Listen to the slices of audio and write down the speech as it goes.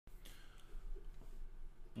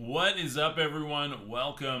What is up, everyone?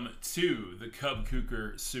 Welcome to the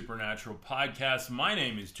Kuker Supernatural Podcast. My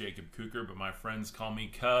name is Jacob Kuker, but my friends call me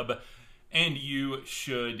Cub, and you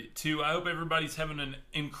should too. I hope everybody's having an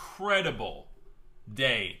incredible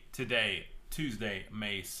day today, Tuesday,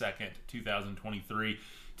 May 2nd, 2023.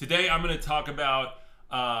 Today, I'm going to talk about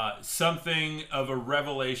something of a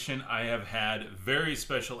revelation I have had. Very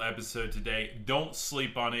special episode today. Don't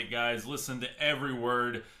sleep on it, guys. Listen to every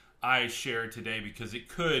word I share today because it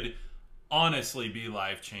could honestly be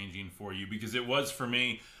life-changing for you, because it was for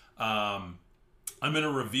me. I'm going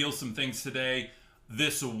to reveal some things today.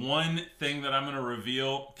 This one thing that I'm going to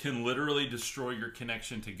reveal can literally destroy your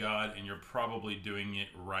connection to God, and you're probably doing it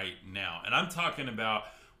right now. And I'm talking about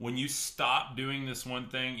when you stop doing this one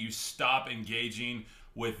thing, you stop engaging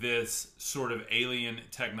with this sort of alien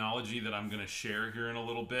technology that I'm going to share here in a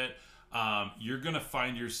little bit, you're going to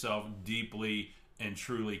find yourself deeply and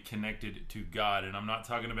truly connected to God. And I'm not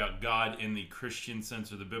talking about God in the Christian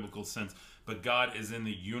sense or the biblical sense, but God is in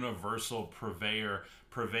the universal purveyor,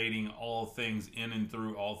 pervading all things, in and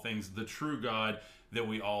through all things, the true God that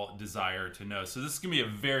we all desire to know. So this is going to be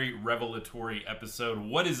a very revelatory episode.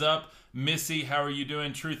 What is up, Missy? How are you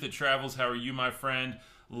doing? Truth That Travels, how are you, my friend?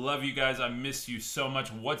 Love you guys. I miss you so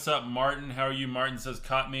much. What's up, Martin? How are you? Martin says,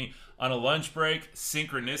 caught me on a lunch break.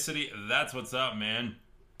 Synchronicity. That's what's up, man.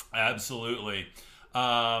 Absolutely.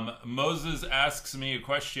 Moses asks me a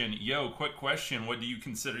question. Yo, quick question. What do you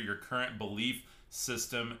consider your current belief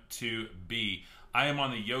system to be? I am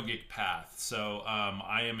on the yogic path. So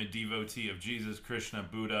I am a devotee of Jesus, Krishna,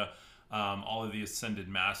 Buddha, all of the ascended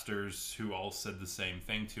masters who all said the same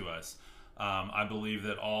thing to us. I believe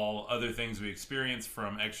that all other things we experience,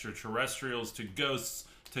 from extraterrestrials to ghosts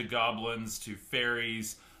to goblins to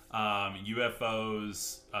fairies,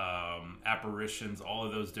 UFOs, apparitions, all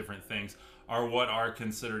of those different things are what are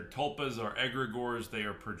considered tulpas or egregores. They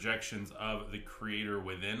are projections of the Creator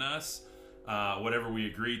within us. Whatever we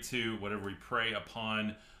agree to, whatever we pray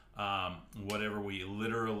upon, whatever we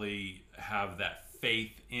literally have that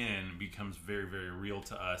faith in becomes very, very real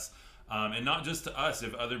to us. And not just to us.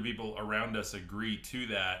 If other people around us agree to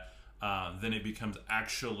that, then it becomes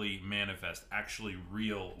actually manifest, actually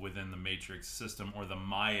real within the matrix system, or the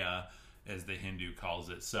Maya, as the Hindu calls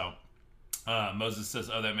it. So Moses says,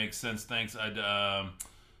 oh, that makes sense. Thanks. I'd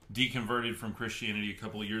deconverted from Christianity a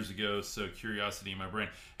couple of years ago, so curiosity in my brain.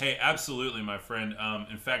 Hey, absolutely, my friend.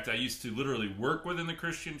 In fact, I used to literally work within the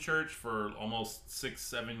Christian church for almost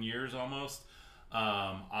 6-7 years almost.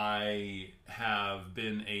 I have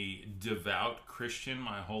been a devout Christian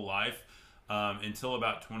my whole life, until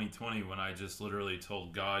about 2020, when I just literally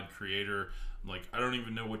told God, Creator, like, I don't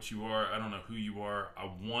even know what you are. I don't know who you are. I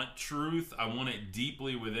want truth. I want it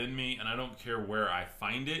deeply within me, and I don't care where I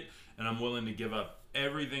find it. And I'm willing to give up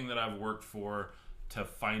everything that I've worked for to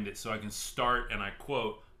find it, so I can start, and I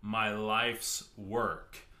quote, my life's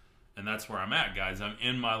work. And that's where I'm at, guys. I'm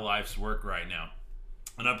in my life's work right now.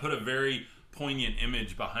 And I put a very poignant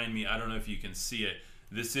image behind me. I don't know if you can see it.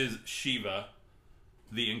 This is Shiva,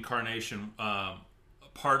 the incarnation,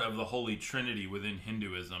 part of the Holy Trinity within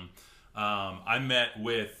Hinduism. I met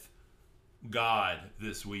with God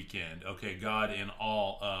this weekend. Okay, God in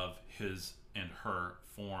all of his and her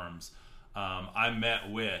forms. I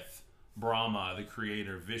met with Brahma, the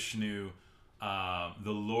creator, Vishnu,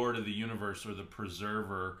 the Lord of the universe, or the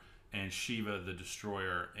preserver, and Shiva, the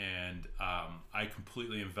destroyer. And I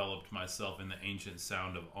completely enveloped myself in the ancient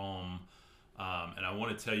sound of Om. And I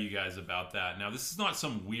want to tell you guys about that. Now, this is not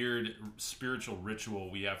some weird spiritual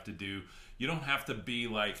ritual we have to do. You don't have to be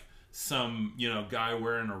like some, guy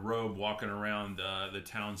wearing a robe walking around the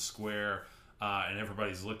town square, and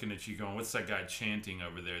everybody's looking at you going, what's that guy chanting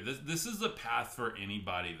over there? This is the path for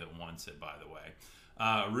anybody that wants it, by the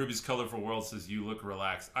way. Ruby's Colorful World says, you look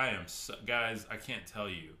relaxed. I am, guys, I can't tell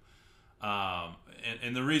you.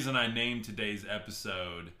 And the reason I named today's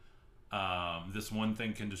episode, this one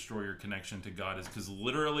thing can destroy your connection to God, is because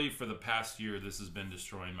literally for the past year, this has been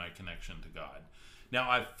destroying my connection to God. Now,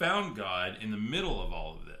 I've found God in the middle of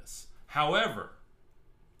all of this. However,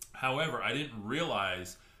 I didn't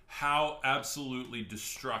realize how absolutely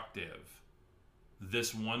destructive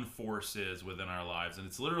this one force is within our lives. And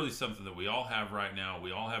it's literally something that we all have right now.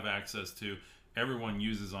 We all have access to. Everyone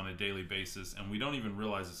uses on a daily basis. And we don't even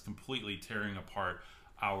realize it's completely tearing apart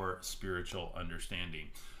our spiritual understanding.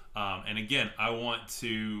 And again, I want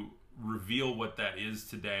to reveal what that is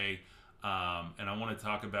today. And I want to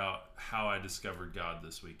talk about how I discovered God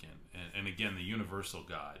this weekend. And again, the universal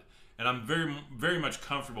God. And I'm very, very much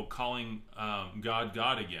comfortable calling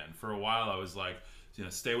God again. For a while, I was like,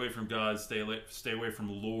 stay away from God, stay away from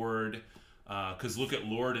Lord. Because look at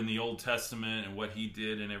Lord in the Old Testament and what he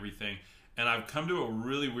did and everything. And I've come to a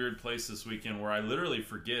really weird place this weekend where I literally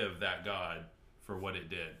forgive that God for what it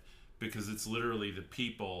did. Because it's literally the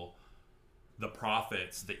people, the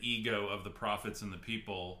prophets, the ego of the prophets and the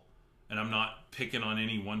people. And I'm not picking on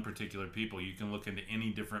any one particular people. You can look into any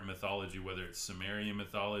different mythology, whether it's Sumerian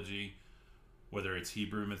mythology, whether it's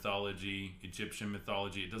Hebrew mythology, Egyptian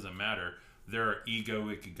mythology, it doesn't matter. There are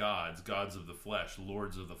egoic gods, gods of the flesh,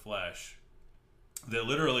 lords of the flesh, that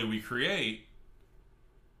literally we create,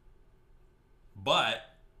 but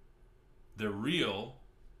they're real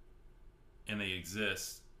and they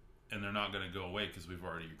exist and they're not going to go away because we've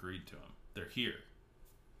already agreed to them. They're here.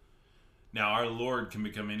 Now, our Lord can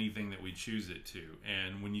become anything that we choose it to.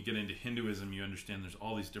 And when you get into Hinduism, you understand there's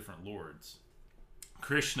all these different lords.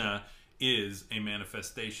 Krishna is a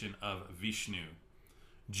manifestation of Vishnu.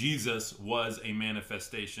 Jesus was a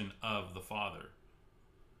manifestation of the Father.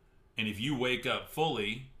 And if you wake up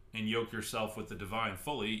fully and yoke yourself with the divine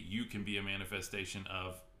fully, you can be a manifestation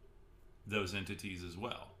of those entities as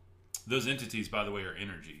well. Those entities, by the way, are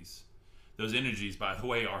energies. Those energies, by the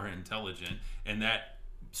way, are intelligent. And that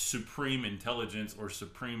supreme intelligence or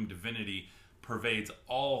supreme divinity pervades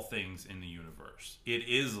all things in the universe. It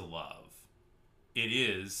is love. It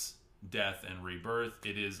is death and rebirth.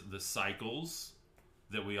 It is the cycles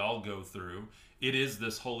that we all go through. It is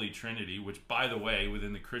this Holy Trinity, which, by the way,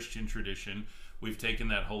 within the Christian tradition, we've taken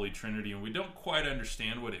that Holy Trinity and we don't quite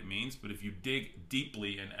understand what it means, but if you dig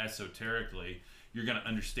deeply and esoterically, you're going to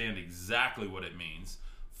understand exactly what it means.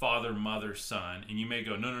 Father, Mother, Son. And you may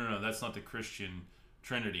go, no, that's not the Christian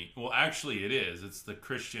Trinity. Well, actually it is. It's the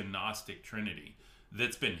Christian Gnostic Trinity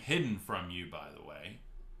that's been hidden from you, by the way,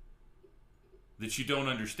 that you don't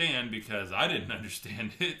understand because I didn't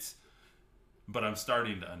understand it, but I'm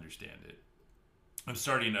starting to understand it. I'm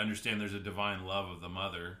starting to understand there's a divine love of the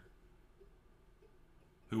Mother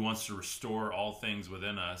who wants to restore all things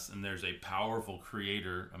within us, and there's a powerful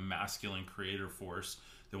creator, a masculine creator force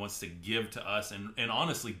that wants to give to us and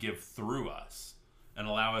honestly give through us and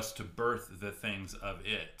allow us to birth the things of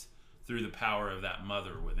it through the power of that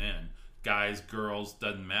mother within. Guys, girls,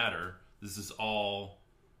 doesn't matter. This is all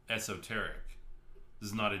esoteric.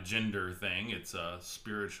 This is not a gender thing. It's a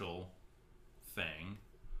spiritual thing.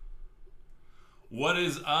 What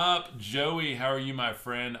is up, Joey? How are you, my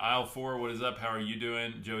friend? Aisle 4, what is up? How are you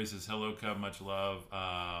doing? Joey says, hello, Cub, much love.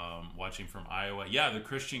 Watching from Iowa. Yeah, the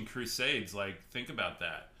Christian Crusades, like, think about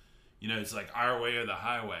that. You know, it's like our way or the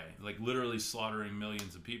highway, like literally slaughtering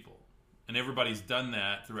millions of people. And everybody's done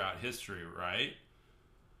that throughout history, right?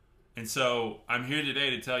 And so I'm here today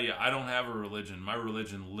to tell you I don't have a religion. My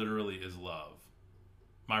religion literally is love.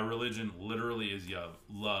 My religion literally is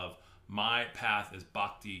love. My path is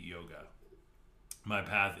bhakti yoga. My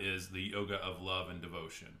path is the yoga of love and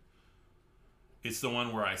devotion. It's the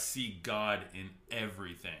one where I see God in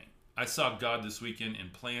everything. I saw God this weekend in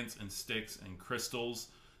plants and sticks and crystals.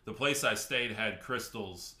 The place I stayed had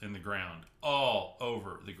crystals in the ground, all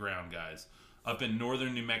over the ground, guys. Up in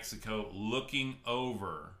northern New Mexico, looking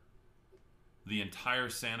over the entire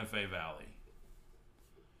Santa Fe Valley.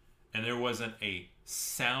 And there wasn't a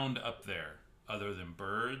sound up there other than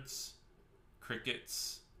birds,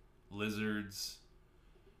 crickets, lizards,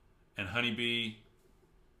 and honeybee.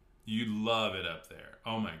 You'd love it up there.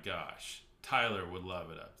 Oh my gosh. Tyler would love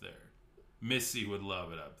it up there. Missy would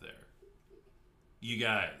love it up there. You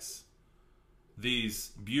guys,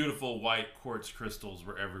 these beautiful white quartz crystals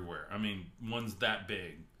were everywhere. I mean, ones that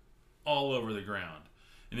big, all over the ground.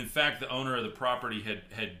 And in fact, the owner of the property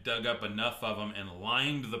had dug up enough of them and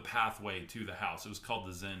lined the pathway to the house. It was called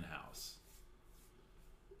the Zen House.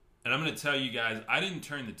 And I'm going to tell you guys, I didn't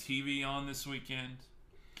turn the TV on this weekend.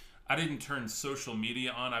 I didn't turn social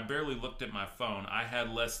media on. I barely looked at my phone. I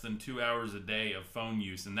had less than 2 hours a day of phone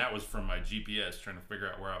use, and that was from my GPS, trying to figure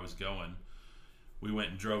out where I was going. We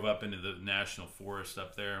went and drove up into the national forest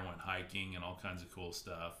up there and went hiking and all kinds of cool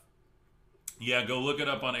stuff. Yeah, go look it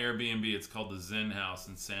up on Airbnb. It's called the Zen House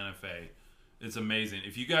in Santa Fe. It's amazing.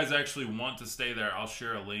 If you guys actually want to stay there, I'll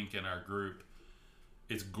share a link in our group.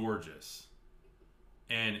 It's gorgeous.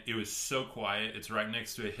 And it was so quiet. It's right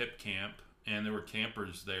next to a hip camp. And there were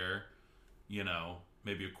campers there, you know,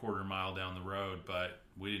 maybe a quarter mile down the road. But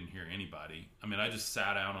we didn't hear anybody. I mean, I just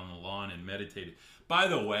sat out on the lawn and meditated. By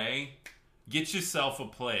the way, get yourself a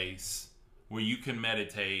place where you can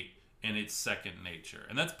meditate and it's second nature.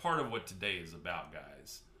 And that's part of what today is about,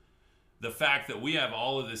 guys. The fact that we have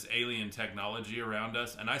all of this alien technology around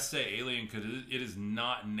us, and I say alien because it is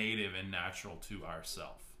not native and natural to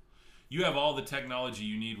ourself. You have all the technology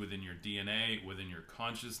you need within your DNA, within your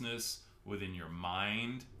consciousness, within your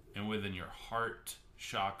mind, and within your heart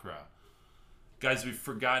chakra. Guys, we've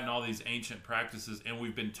forgotten all these ancient practices, and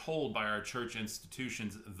we've been told by our church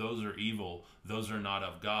institutions those are evil, those are not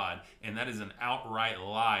of God, and that is an outright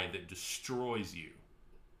lie that destroys you.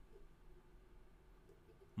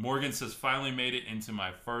 Morgan says, finally made it into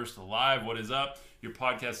my first live. What is up? Your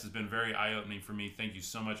podcast has been very eye-opening for me. Thank you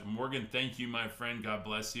so much. Morgan, thank you, my friend. God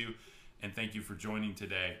bless you, and thank you for joining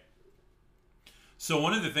today. So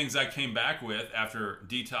one of the things I came back with after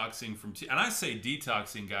detoxing from and I say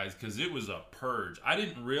detoxing, guys, because it was a purge. I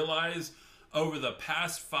didn't realize over the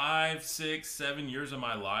past 5, 6, 7 years of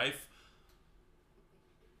my life,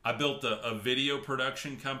 I built a video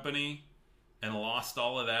production company and lost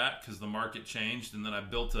all of that because the market changed. And then I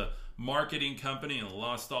built a marketing company and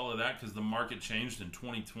lost all of that because the market changed in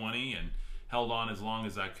 2020 and held on as long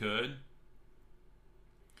as I could.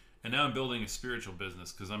 And now I'm building a spiritual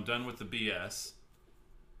business because I'm done with the BS.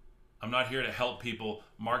 I'm not here to help people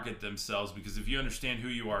market themselves, because if you understand who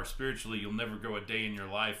you are spiritually, you'll never go a day in your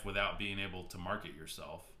life without being able to market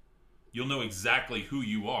yourself. You'll know exactly who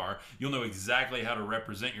you are. You'll know exactly how to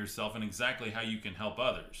represent yourself and exactly how you can help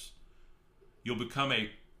others. You'll become a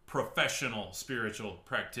professional spiritual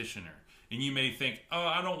practitioner. And you may think, oh,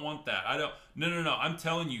 I don't want that. No. I'm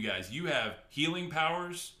telling you guys, you have healing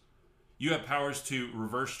powers. You have powers to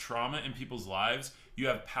reverse trauma in people's lives. You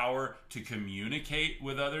have power to communicate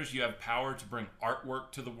with others. You have power to bring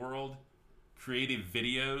artwork to the world, creative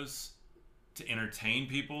videos, to entertain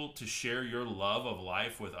people, to share your love of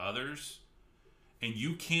life with others. And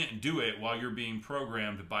you can't do it while you're being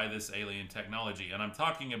programmed by this alien technology. And I'm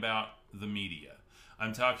talking about the media.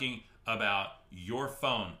 I'm talking about your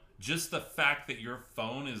phone. Just the fact that your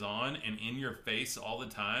phone is on and in your face all the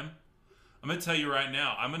time. I'm going to tell you right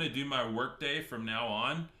now, I'm going to do my workday from now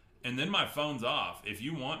on, and then my phone's off. If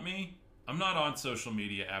you want me, I'm not on social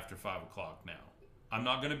media after 5 o'clock now. I'm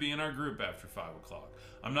not going to be in our group after 5 o'clock.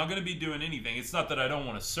 I'm not going to be doing anything. It's not that I don't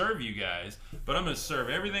want to serve you guys, but I'm going to serve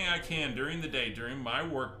everything I can during the day, during my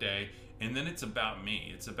workday, and then it's about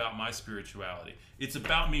me. It's about my spirituality. It's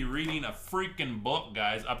about me reading a freaking book,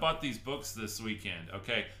 guys. I bought these books this weekend,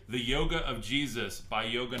 okay? The Yoga of Jesus by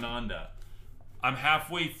Yogananda. I'm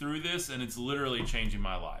halfway through this, and it's literally changing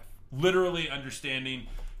my life. Literally understanding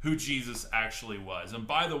who Jesus actually was. And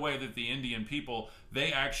by the way, that the Indian people,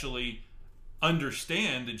 they actually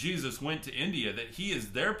understand that Jesus went to India, that he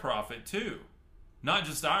is their prophet too. Not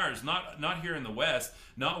just ours, not here in the West,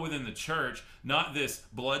 not within the church, not this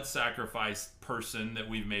blood sacrifice person that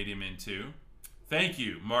we've made him into. Thank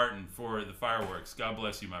you, Martin, for the fireworks. God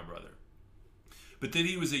bless you, my brother. But that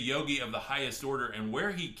he was a yogi of the highest order, and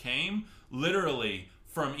where he came, literally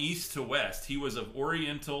from east to west, he was of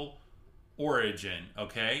Oriental origin,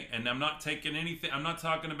 okay? And I'm not taking anything, I'm not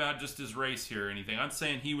talking about just his race here or anything. I'm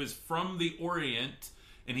saying he was from the Orient,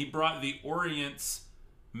 and he brought the Orient's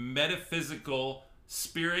metaphysical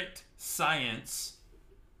spirit science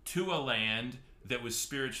to a land that was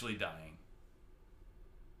spiritually dying.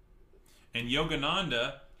 And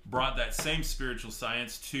Yogananda brought that same spiritual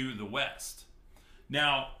science to the West.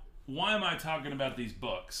 Now, why am I talking about these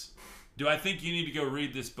books? Do I think you need to go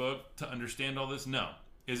read this book to understand all this? No.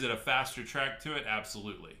 Is it a faster track to it?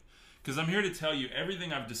 Absolutely. Because I'm here to tell you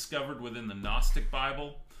everything I've discovered within the Gnostic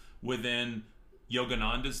Bible, within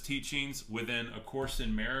Yogananda's teachings, within A Course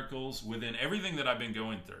in Miracles, within everything that I've been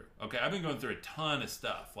going through. Okay, I've been going through a ton of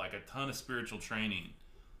stuff, like a ton of spiritual training.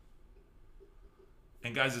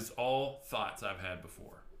 And guys, it's all thoughts I've had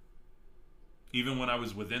before. Even when I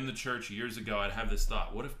was within the church years ago, I'd have this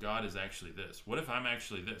thought, what if God is actually this? What if I'm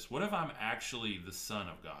actually this? What if I'm actually the Son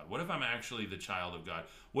of God? What if I'm actually the child of God?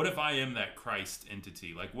 What if I am that Christ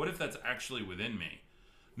entity? Like, what if that's actually within me?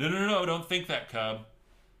 No, don't think that, Cub.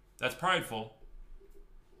 That's prideful.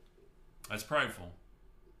 That's prideful.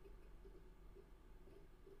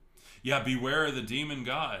 Yeah, beware of the demon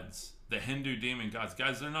gods, the Hindu demon gods.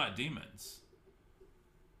 Guys, they're not demons.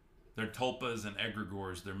 They're tulpas and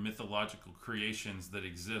egregores. They're mythological creations that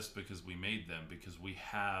exist because we made them, because we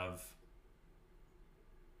have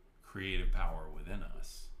creative power within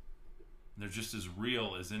us. They're just as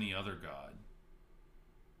real as any other god.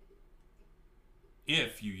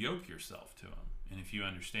 If you yoke yourself to them, and if you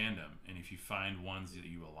understand them, and if you find ones that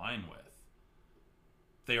you align with.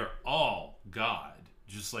 They are all God,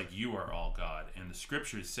 just like you are all God. And the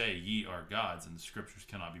scriptures say ye are gods, and the scriptures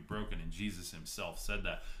cannot be broken. And Jesus himself said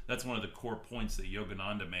that. That's one of the core points that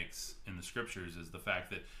Yogananda makes in the scriptures, is the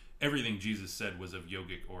fact that everything Jesus said was of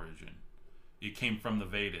yogic origin. It came from the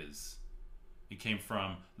Vedas. It came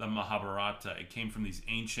from the Mahabharata. It came from these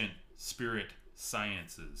ancient spirit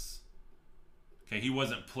sciences. Okay, he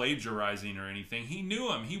wasn't plagiarizing or anything. He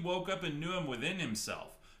knew him. He woke up and knew him within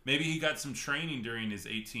himself. Maybe he got some training during his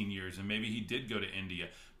 18 years, and maybe he did go to India.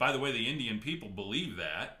 By the way, the Indian people believe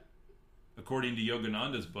that. According to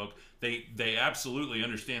Yogananda's book, they absolutely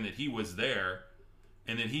understand that he was there,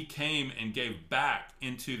 and that he came and gave back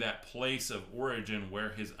into that place of origin where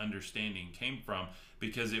his understanding came from,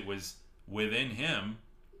 because it was within him.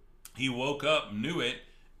 He woke up, knew it,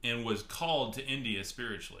 and was called to India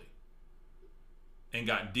spiritually, and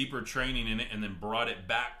got deeper training in it, and then brought it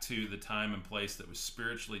back to the time and place that was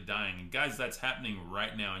spiritually dying. And guys, that's happening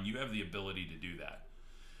right now, and you have the ability to do that.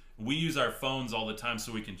 We use our phones all the time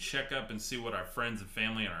so we can check up and see what our friends and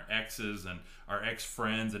family and our exes and our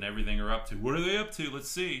ex-friends and everything are up to. What are they up to? Let's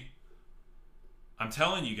see. I'm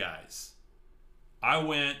telling you guys, I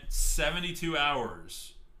went 72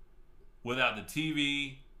 hours without the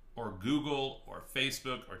TV or Google or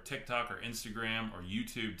Facebook or TikTok or Instagram or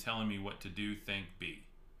YouTube telling me what to do, think, be.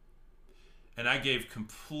 And I gave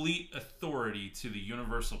complete authority to the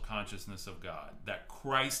universal consciousness of God, that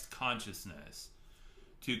Christ consciousness,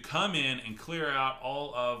 to come in and clear out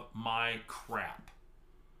all of my crap.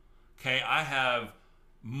 Okay, I have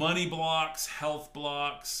money blocks, health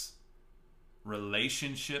blocks,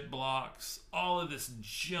 relationship blocks, all of this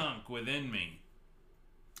junk within me.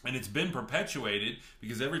 And it's been perpetuated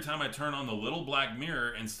because every time I turn on the little black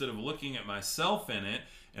mirror, instead of looking at myself in it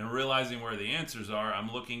and realizing where the answers are,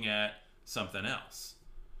 I'm looking at something else.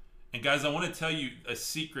 And guys, I want to tell you a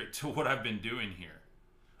secret to what I've been doing here.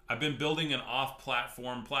 I've been building an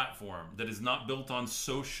off-platform platform that is not built on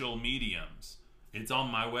social mediums. It's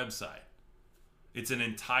on my website. It's an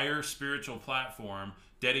entire spiritual platform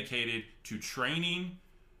dedicated to training,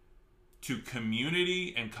 to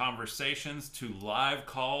community and conversations, to live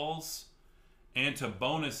calls, and to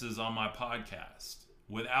bonuses on my podcast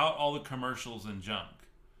without all the commercials and junk.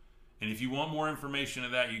 And if you want more information of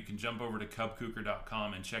that, you can jump over to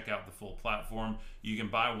kubkuker.com and check out the full platform. You can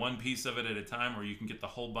buy one piece of it at a time, or you can get the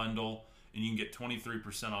whole bundle, and you can get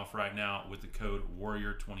 23% off right now with the code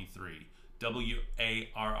WARRIOR23.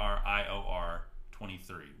 WARRIOR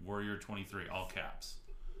 23. Warrior 23, all caps.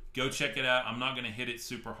 Go check it out. I'm not going to hit it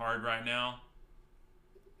super hard right now,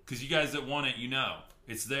 because you guys that want it, you know.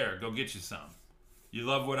 It's there. Go get you some. You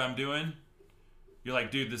love what I'm doing? You're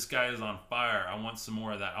like, dude, this guy is on fire. I want some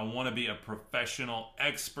more of that. I want to be a professional,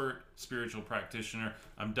 expert spiritual practitioner.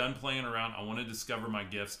 I'm done playing around. I want to discover my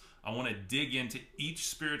gifts. I want to dig into each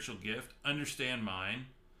spiritual gift, understand mine.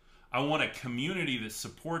 I want a community that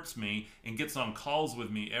supports me and gets on calls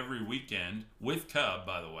with me every weekend, with Cub,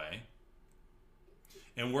 by the way,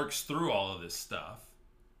 and works through all of this stuff.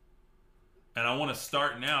 And I want to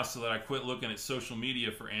start now so that I quit looking at social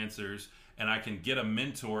media for answers, and I can get a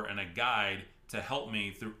mentor and a guide to help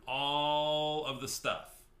me through all of the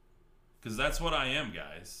stuff. Because that's what I am,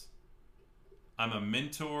 guys. I'm a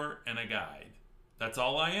mentor and a guide. That's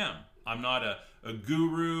all I am. I'm not a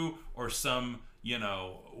guru or some,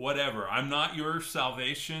 whatever. I'm not your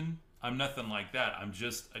salvation. I'm nothing like that. I'm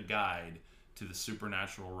just a guide to the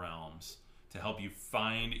supernatural realms to help you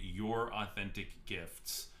find your authentic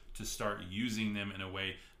gifts, to start using them in a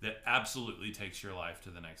way that absolutely takes your life to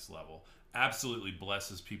the next level, absolutely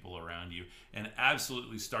blesses people around you, and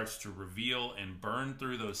absolutely starts to reveal and burn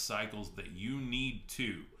through those cycles that you need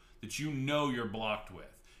to, that you know you're blocked with.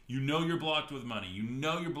 You know you're blocked with money. You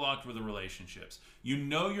know you're blocked with the relationships. You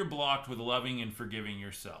know you're blocked with loving and forgiving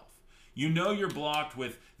yourself. You know you're blocked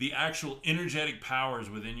with the actual energetic powers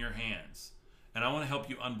within your hands. And I want to help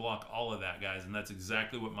you unblock all of that, guys, and that's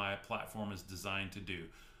exactly what my platform is designed to do.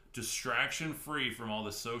 Distraction free from all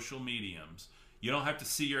the social mediums. You don't have to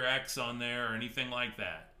see your ex on there or anything like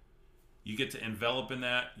that. You get to envelop in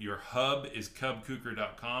that. Your hub is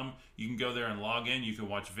kubkuker.com. You can go there and log in. You can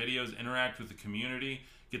watch videos, interact with the community,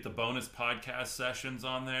 get the bonus podcast sessions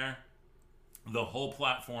on there. The whole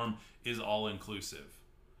platform is all inclusive.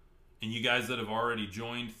 And you guys that have already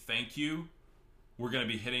joined, thank you. We're going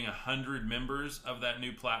to be hitting 100 members of that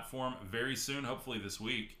new platform very soon, hopefully this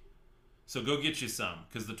week. So go get you some,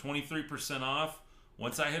 because the 23% off,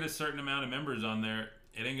 once I hit a certain amount of members on there,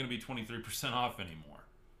 it ain't going to be 23% off anymore.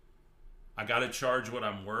 I got to charge what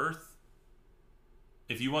I'm worth.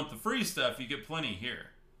 If you want the free stuff, you get plenty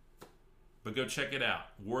here. But go check it out.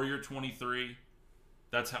 Warrior 23.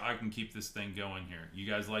 That's how I can keep this thing going here. You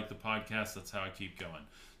guys like the podcast? That's how I keep going.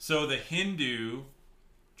 So the Hindu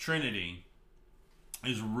Trinity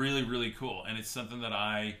is really, really cool. And it's something that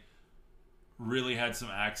I really had some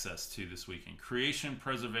access to this weekend. Creation,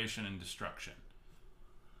 preservation, and destruction.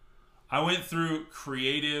 I went through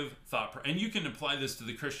creative thought, and you can apply this to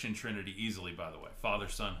the Christian Trinity easily, by the way. Father,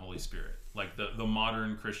 Son, Holy Spirit. Like the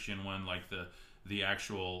modern Christian one, like the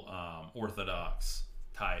actual Orthodox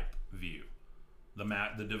type view.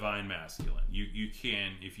 the divine masculine. You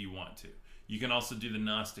can if you want to. You can also do the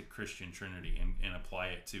Gnostic Christian Trinity and apply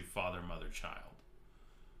it to Father, Mother, Child.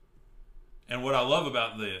 And what I love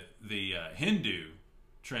about the Hindu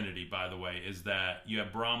Trinity, by the way, is that you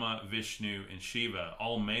have Brahma, Vishnu, and Shiva,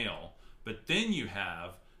 all male, but then you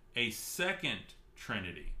have a second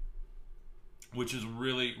Trinity, which is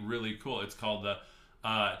really, really cool. It's called the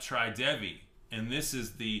Tridevi, and this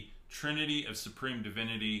is the Trinity of Supreme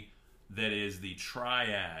Divinity that is the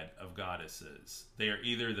triad of goddesses. They are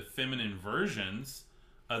either the feminine versions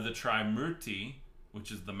of the Trimurti,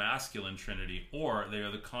 which is the masculine Trinity, or they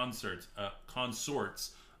are the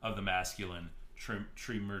consorts of the masculine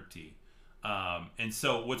Trimurti. And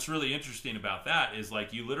so what's really interesting about that is,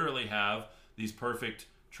 like, you literally have these perfect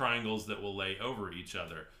triangles that will lay over each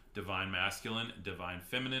other. Divine masculine, divine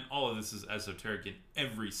feminine. All of this is esoteric in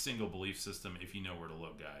every single belief system if you know where to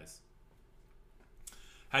look, guys.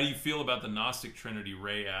 How do you feel about the Gnostic Trinity?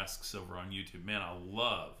 Ray asks over on YouTube. Man, I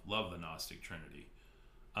love the Gnostic Trinity.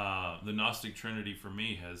 The Gnostic Trinity for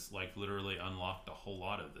me has, like, literally unlocked a whole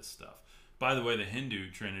lot of this stuff. By the way, the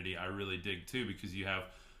Hindu Trinity I really dig too, because you have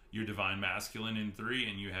your divine masculine in 3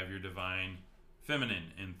 and you have your divine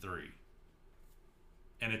feminine in 3.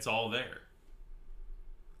 And it's all there.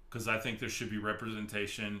 Because I think there should be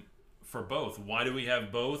representation for both. Why do we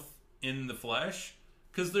have both in the flesh?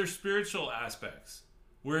 Because they're spiritual aspects.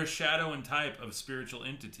 We're a shadow and type of spiritual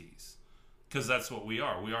entities. Because that's what we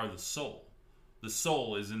are. We are the soul. The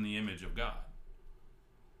soul is in the image of God.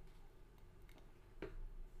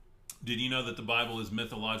 Did you know that the Bible is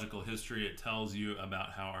mythological history? It tells you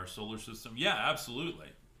about how our solar system... Yeah, absolutely.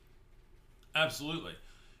 Absolutely.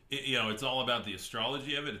 It's all about the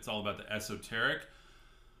astrology of it. It's all about the esoteric.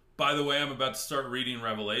 By the way, I'm about to start reading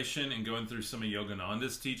Revelation and going through some of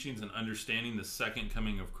Yogananda's teachings and understanding the second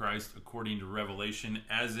coming of Christ according to Revelation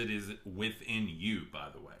as it is within you, by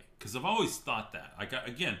the way. Because I've always thought that.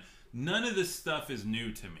 Again, none of this stuff is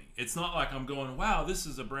new to me. It's not like I'm going, wow, this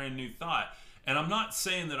is a brand new thought. And I'm not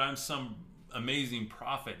saying that I'm some amazing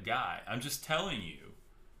prophet guy. I'm just telling you,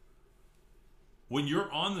 when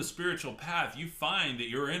you're on the spiritual path, you find that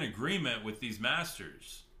you're in agreement with these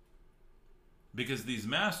masters. Because these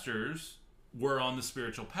masters were on the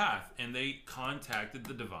spiritual path and they contacted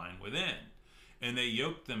the divine within. And they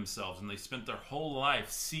yoked themselves and they spent their whole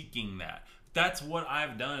life seeking that. That's what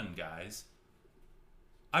I've done, guys.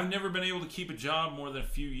 I've never been able to keep a job more than a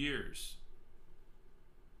few years.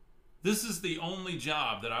 This is the only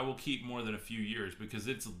job that I will keep more than a few years because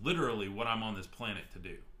it's literally what I'm on this planet to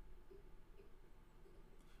do.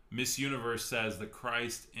 Miss Universe says, the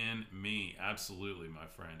Christ in me. Absolutely, my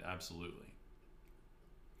friend. Absolutely.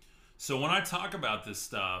 So when I talk about this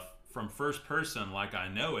stuff from first person like I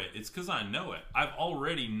know it, it's because I know it. I've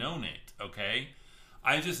already known it, okay?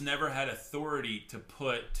 I just never had authority to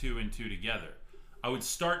put 2 and 2 together. I would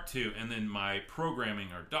start to, and then my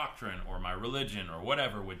programming or doctrine or my religion or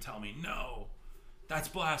whatever would tell me, no, that's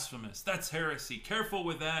blasphemous. That's heresy. Careful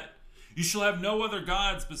with that. You shall have no other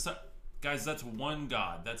gods besides... Guys, that's one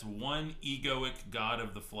God. That's one egoic God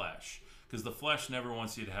of the flesh. Because the flesh never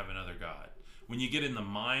wants you to have another God. When you get in the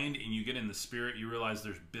mind and you get in the spirit, you realize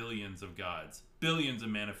there's billions of gods, billions of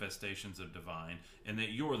manifestations of divine, and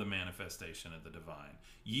that you're the manifestation of the divine.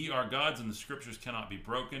 Ye are gods, and the scriptures cannot be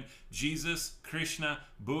broken. Jesus, Krishna,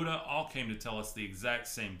 Buddha all came to tell us the exact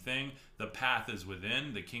same thing. The path is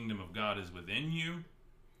within. The kingdom of God is within you.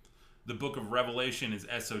 The book of Revelation is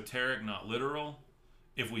esoteric, not literal.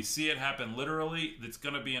 If we see it happen literally, it's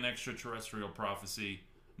going to be an extraterrestrial prophecy,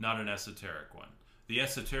 not an esoteric one. The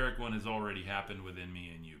esoteric one has already happened within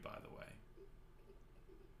me and you, by the way.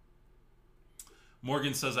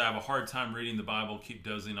 Morgan says, I have a hard time reading the Bible. Keep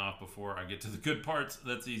dozing off before I get to the good parts.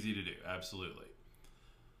 That's easy to do. Absolutely.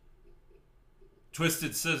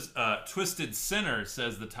 Twisted Sinner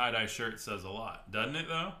says the tie-dye shirt says a lot. Doesn't it,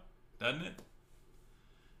 though? Doesn't it?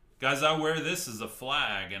 Guys, I wear this as a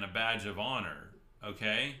flag and a badge of honor.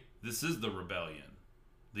 Okay? This is the rebellion.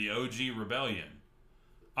 The OG rebellion.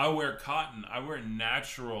 I wear cotton. I wear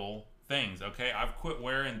natural things, okay? I've quit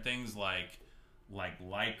wearing things like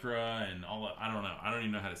Lycra and all that. I don't know. I don't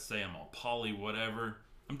even know how to say them all. Poly whatever.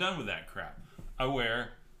 I'm done with that crap. I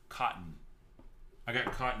wear cotton. I got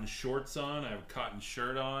cotton shorts on. I have a cotton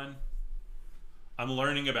shirt on. I'm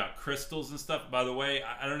learning about crystals and stuff. By the way,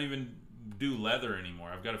 I don't even do leather anymore.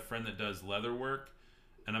 I've got a friend that does leather work,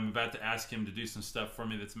 and I'm about to ask him to do some stuff for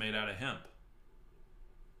me that's made out of hemp.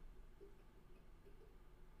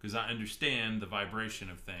 Because I understand the vibration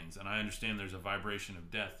of things. And I understand there's a vibration of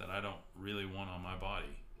death that I don't really want on my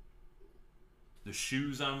body. The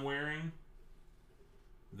shoes I'm wearing,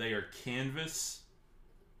 they are canvas.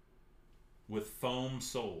 with foam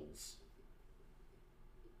soles.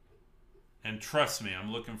 And trust me,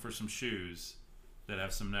 I'm looking for some shoes that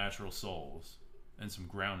have some natural soles and some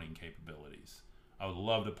grounding capabilities. I would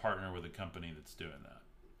love to partner with a company that's doing that.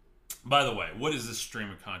 By the way, what is this stream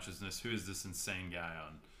of consciousness? Who is this insane guy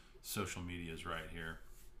on social medias right here?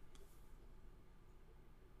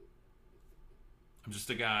 I'm just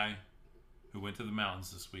a guy who went to the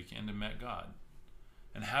mountains this weekend and met God.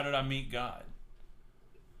 And how did I meet God?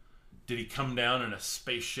 Did he come down in a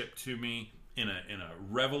spaceship to me in a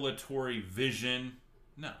revelatory vision?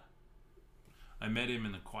 No. I met him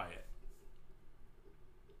in the quiet.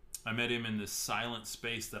 I met him in this silent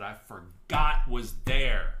space that I forgot was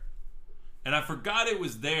there. And I forgot it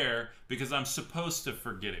was there because I'm supposed to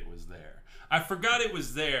forget it was there. I forgot it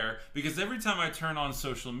was there because every time I turn on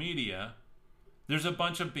social media, there's a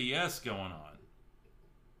bunch of BS going on.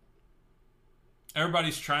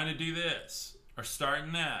 Everybody's trying to do this or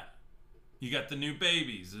starting that. You got the new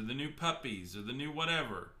babies or the new puppies or the new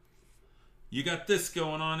whatever. You got this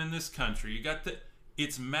going on in this country. You got the...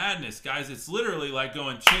 It's madness, guys. It's literally like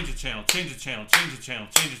going, change a channel, change a channel, change a channel,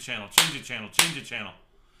 change a channel, change a channel, change a channel.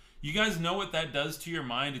 You guys know what that does to your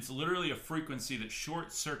mind? It's literally a frequency that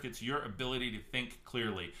short circuits your ability to think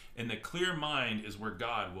clearly. And the clear mind is where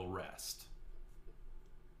God will rest.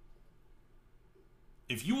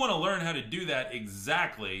 If you want to learn how to do that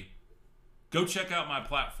exactly, go check out my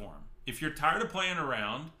platform. If you're tired of playing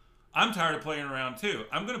around, I'm tired of playing around too.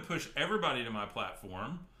 I'm going to push everybody to my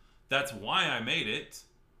platform. That's why I made it.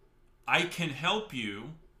 I can help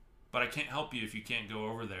you, but I can't help you if you can't go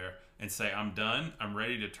over there and say, I'm done. I'm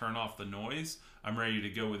ready to turn off the noise. I'm ready to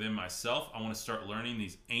go within myself. I want to start learning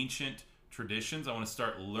these ancient traditions. I want to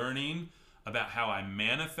start learning about how I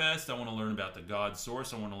manifest. I want to learn about the God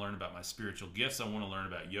source. I want to learn about my spiritual gifts. I want to learn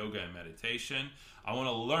about yoga and meditation. I want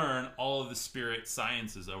to learn all of the spirit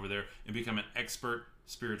sciences over there and become an expert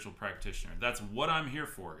spiritual practitioner. That's what I'm here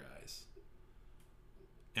for, guys.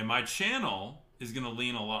 And my channel is going to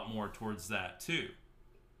lean a lot more towards that too.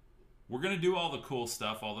 We're going to do all the cool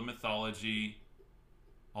stuff, all the mythology,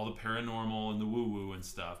 all the paranormal and the woo-woo and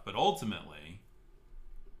stuff. But ultimately,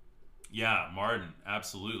 yeah, Martin,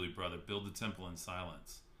 absolutely, brother. Build the temple in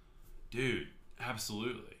silence. Dude,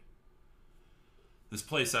 absolutely. This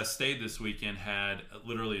place I stayed this weekend had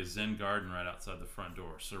literally a Zen garden right outside the front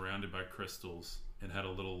door, surrounded by crystals, and had the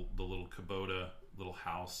little Kubota, little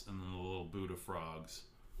house, and then the little Buddha frogs.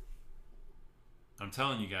 I'm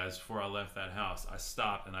telling you guys, before I left that house, I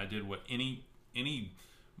stopped and I did what any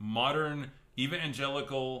modern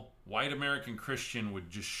evangelical white American Christian would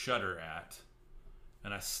just shudder at.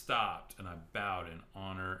 And I stopped and I bowed in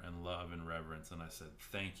honor and love and reverence. And I said,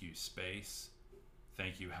 thank you, space.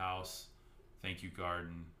 Thank you, house. Thank you,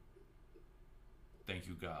 garden. Thank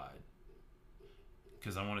you, God.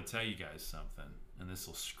 Because I want to tell you guys something. And this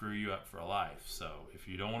will screw you up for life. So if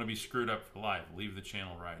you don't want to be screwed up for life, leave the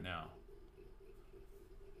channel right now.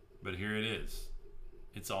 But here it is.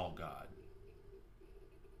 It's all God.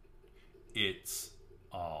 It's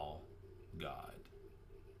all God.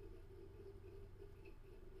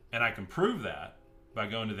 And I can prove that by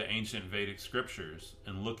going to the ancient Vedic scriptures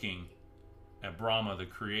and looking at Brahma, the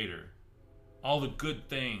creator. All the good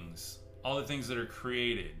things, all the things that are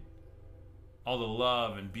created, all the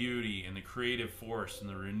love and beauty and the creative force and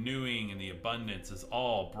the renewing and the abundance is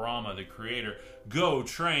all Brahma, the creator. Go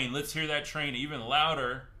train. Let's hear that train even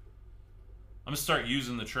louder. I'm going to start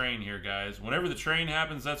using the train here, guys. Whenever the train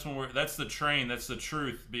happens, that's the train. That's the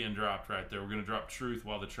truth being dropped right there. We're going to drop truth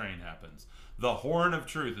while the train happens. The horn of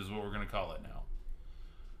truth is what we're going to call it now.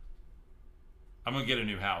 I'm going to get a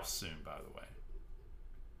new house soon, by the way.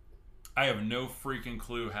 I have no freaking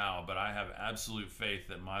clue how, but I have absolute faith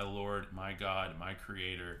that my Lord, my God, my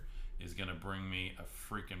Creator is going to bring me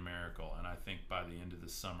a freaking miracle. And I think by the end of the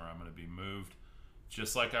summer, I'm going to be moved.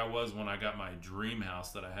 Just like I was when I got my dream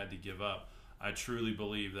house that I had to give up. I truly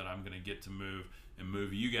believe that I'm going to get to move and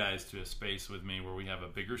move you guys to a space with me where we have a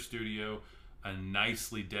bigger studio, a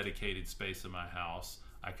nicely dedicated space in my house.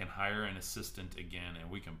 I can hire an assistant again,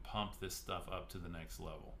 and we can pump this stuff up to the next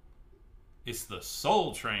level. It's the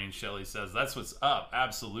soul train, Shelly says. That's what's up.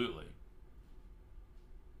 Absolutely.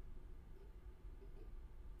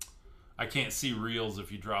 I can't see reels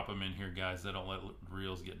if you drop them in here, guys. They don't let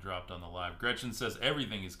reels get dropped on the live. Gretchen says,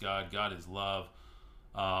 everything is God. God is love.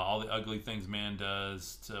 All the ugly things man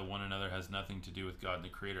does to one another has nothing to do with God and the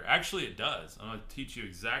Creator. Actually, it does. I'm going to teach you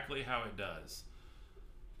exactly how it does.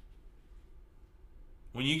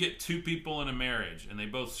 When you get two people in a marriage and they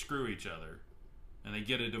both screw each other and they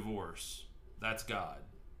get a divorce, that's God.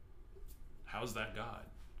 How's that God?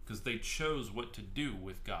 Because they chose what to do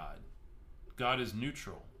with God. God is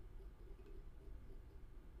neutral.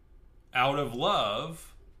 out of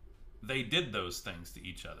love, they did those things to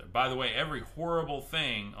each other. By the way, every horrible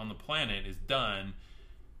thing on the planet is done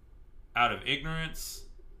out of ignorance,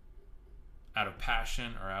 out of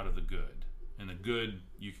passion, or out of the good. And the good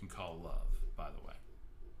you can call love, by the way.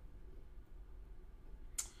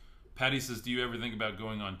 Patty says, do you ever think about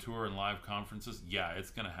going on tour and live conferences? Yeah, it's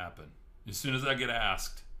going to happen. As soon as I get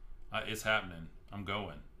asked, it's happening. I'm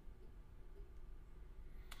going.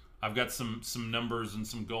 I've got some numbers and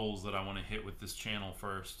some goals that I want to hit with this channel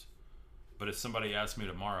first. But if somebody asks me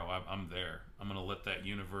tomorrow, I'm there. I'm going to let that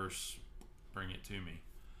universe bring it to me.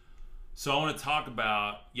 So I want to talk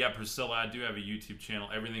about, Priscilla, I do have a YouTube channel.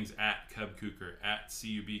 Everything's at Cub Kuker, at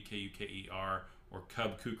CUBKUKER, or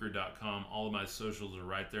cubkuker.com. All of my socials are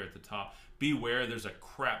right there at the top. Beware, there's a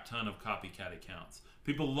crap ton of copycat accounts.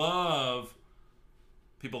 People love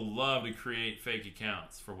to create fake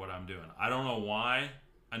accounts for what I'm doing. I don't know why.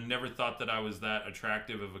 I never thought that I was that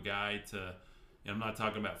attractive of a guy to, I'm not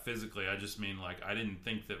talking about physically. I just mean, like, I didn't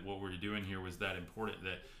think that what we're doing here was that important,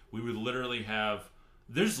 that we would literally have,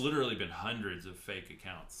 there's literally been hundreds of fake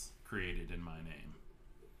accounts created in my name.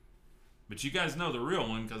 But you guys know the real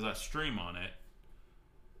one because I stream on it.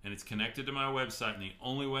 And it's connected to my website. And the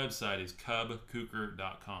only website is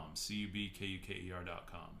cubkuker.com.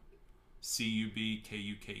 CUBKUKER.com.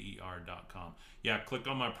 CUBKUKER.com. Yeah, click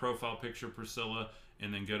on my profile picture, Priscilla,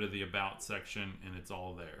 and then go to the About section, and it's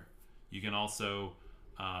all there. You can also,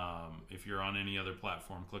 if you're on any other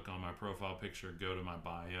platform, click on my profile picture, go to my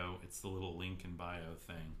bio. It's the little link in bio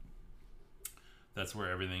thing. That's where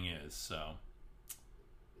everything is. So,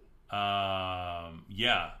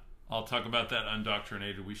 yeah, I'll talk about that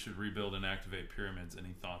undoctrinated. We should rebuild and activate pyramids.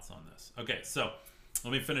 Any thoughts on this? Okay, so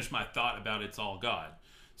let me finish my thought about it's all God.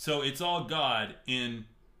 So it's all God in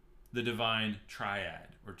the divine triad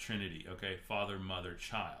or Trinity, okay? Father, mother,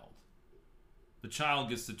 child. The child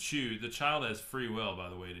gets to choose. The child has free will, by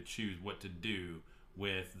the way, to choose what to do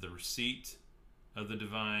with the receipt of the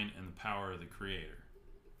divine and the power of the Creator.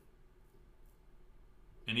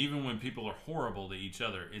 And even when people are horrible to each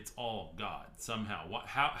other, it's all God somehow.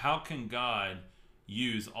 How can God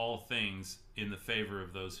use all things in the favor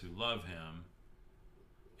of those who love Him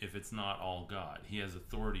if it's not all God? He has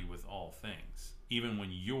authority with all things. Even when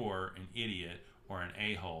you're an idiot or an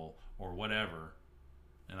a-hole or whatever,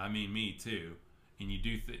 and I mean me too, and you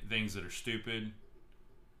do things that are stupid,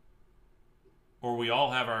 or we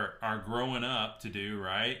all have our growing up to do,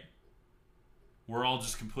 right? We're all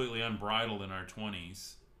just completely unbridled in our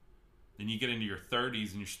 20s. Then you get into your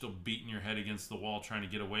 30s and you're still beating your head against the wall trying to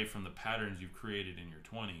get away from the patterns you've created in your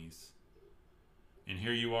 20s. And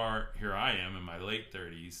here I am in my late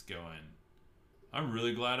 30s going, I'm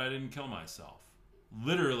really glad I didn't kill myself.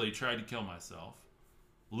 Literally tried to kill myself.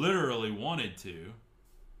 Literally wanted to.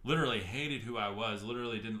 Literally hated who I was.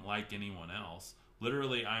 Literally didn't like anyone else.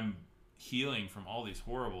 Literally, I'm healing from all these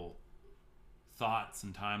horrible thoughts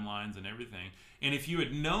and timelines and everything. And if you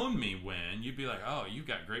had known me when, you'd be like, oh, you've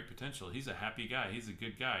got great potential. He's a happy guy. He's a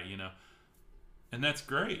good guy, you know. And that's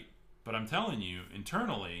great. But I'm telling you,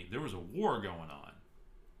 internally, there was a war going on.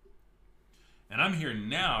 And I'm here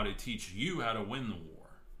now to teach you how to win the war.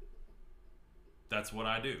 That's what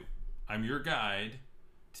I do. I'm your guide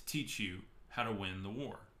to teach you how to win the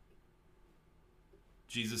war.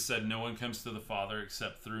 Jesus said, no one comes to the Father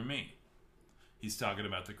except through me. He's talking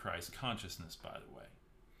about the Christ consciousness, by the way.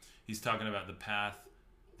 He's talking about the path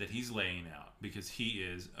that he's laying out because he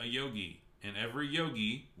is a yogi. And every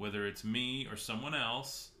yogi, whether it's me or someone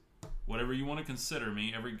else, whatever you want to consider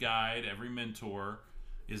me, every guide, every mentor,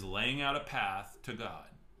 is laying out a path to God.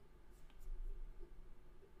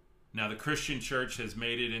 Now, the Christian church has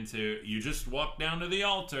made it into, you just walk down to the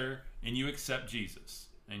altar and you accept Jesus,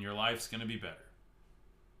 and your life's going to be better.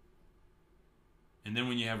 And then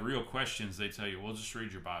when you have real questions, they tell you, we'll just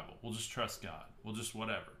read your Bible. We'll just trust God. We'll just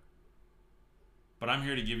whatever. But I'm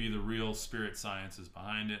here to give you the real spirit sciences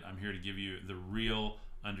behind it. I'm here to give you the real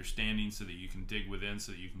understanding so that you can dig within,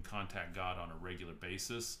 so that you can contact God on a regular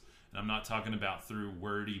basis. And I'm not talking about through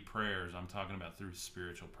wordy prayers. I'm talking about through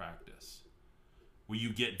spiritual practice, where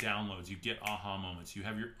you get downloads, you get aha moments, you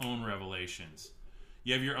have your own revelations.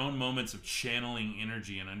 You have your own moments of channeling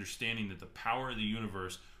energy and understanding that the power of the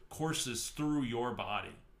universe courses through your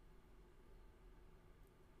body.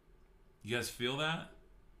 You guys feel that?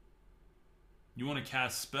 You want to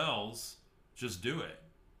cast spells, just do it.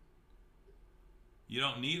 You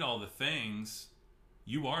don't need all the things.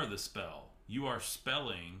 You are the spell. You are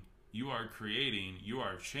spelling. You are creating. You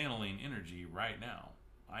are channeling energy right now.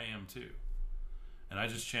 I am too. And I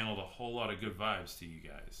just channeled a whole lot of good vibes to you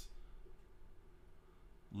guys.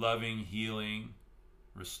 Loving, healing,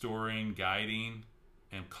 restoring, guiding,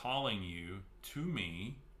 am calling you to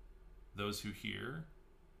me, those who hear,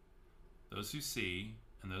 those who see,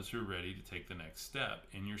 and those who are ready to take the next step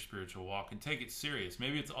in your spiritual walk and take it serious.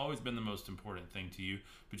 Maybe it's always been the most important thing to you,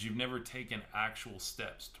 but you've never taken actual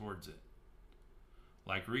steps towards it.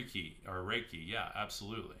 Like Reiki, yeah,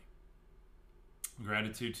 absolutely.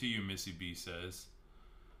 Gratitude to you, Missy B says.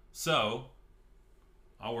 So,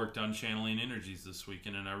 I worked on channeling energies this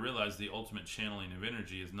weekend, and I realized the ultimate channeling of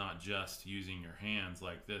energy is not just using your hands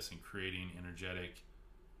like this and creating energetic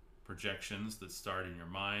projections that start in your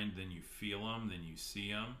mind, then you feel them, then you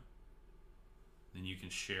see them, then you can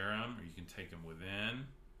share them, or you can take them within.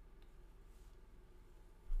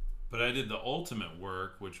 But I did the ultimate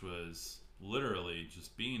work, which was literally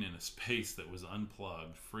just being in a space that was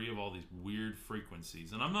unplugged, free of all these weird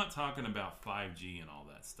frequencies. And I'm not talking about 5G and all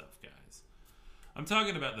that stuff, guys. I'm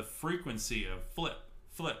talking about the frequency of flip,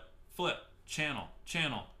 flip, flip, channel,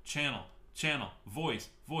 channel, channel, channel, voice,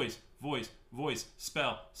 voice, voice, voice,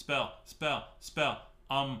 spell, spell, spell, spell,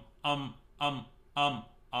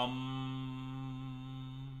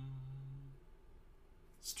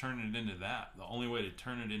 Let's turn it into that. The only way to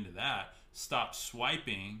turn it into that, stop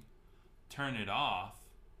swiping, turn it off,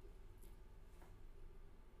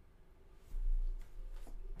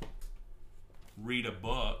 read a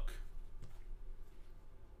book.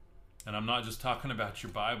 And I'm not just talking about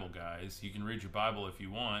your Bible, guys. You can read your Bible if you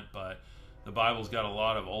want, but the Bible's got a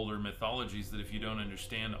lot of older mythologies that if you don't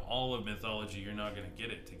understand all of mythology, you're not going to get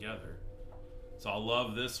it together. So I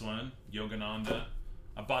love this one, Yogananda.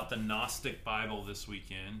 I bought the Gnostic Bible this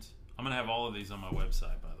weekend. I'm going to have all of these on my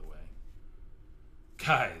website, by the way.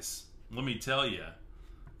 Guys, let me tell you,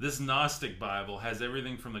 this Gnostic Bible has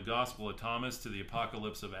everything from the Gospel of Thomas to the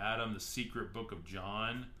Apocalypse of Adam, the secret book of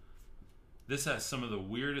John. This has some of the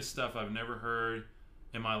weirdest stuff I've never heard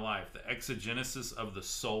in my life. The exogenesis of the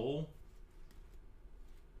soul.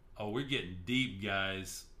 Oh, we're getting deep,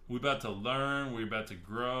 guys. We're about to learn. We're about to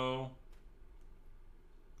grow.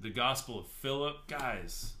 The Gospel of Philip.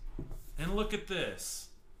 Guys, and look at this.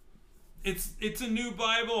 It's a new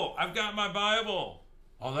Bible. I've got my Bible.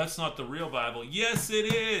 Oh, that's not the real Bible. Yes,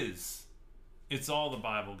 it is. It's all the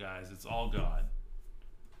Bible, guys. It's all God.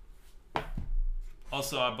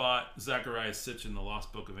 Also, I bought Zechariah Sitchin, The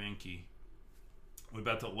Lost Book of Enki. We're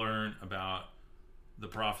about to learn about the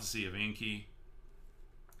prophecy of Enki.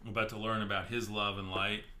 We're about to learn about his love and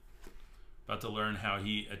light. About to learn how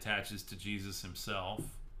he attaches to Jesus himself.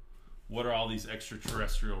 What are all these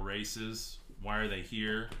extraterrestrial races? Why are they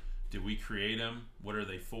here? Did we create them? What are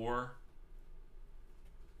they for?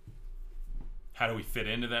 How do we fit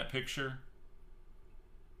into that picture?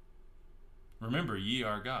 Remember, ye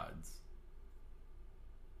are gods.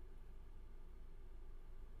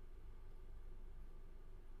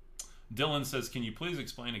 Dylan says, can you please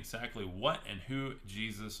explain exactly what and who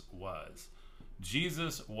Jesus was?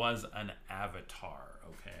 Jesus was an avatar,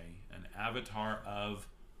 okay? An avatar of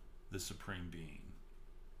the Supreme Being.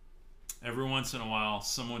 Every once in a while,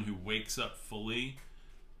 someone who wakes up fully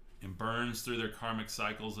and burns through their karmic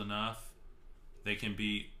cycles enough, they can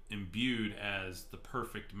be imbued as the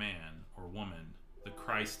perfect man or woman, the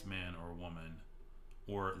Christ man or woman,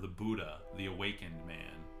 or the Buddha, the awakened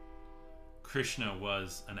man. Krishna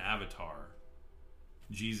was an avatar.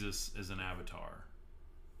 Jesus is an avatar.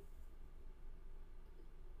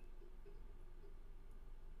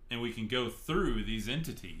 And we can go through these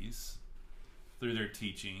entities, through their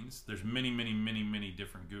teachings. There's many, many, many, many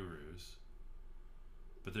different gurus.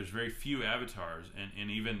 But there's very few avatars.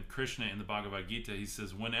 And even Krishna in the Bhagavad Gita, he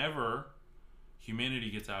says, whenever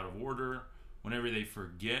humanity gets out of order, whenever they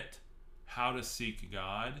forget how to seek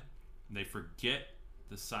God, they forget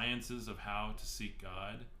the sciences of how to seek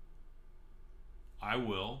God, I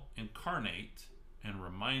will incarnate and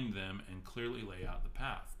remind them and clearly lay out the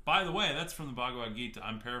path. By the way, that's from the Bhagavad Gita.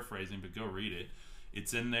 I'm paraphrasing, but go read it.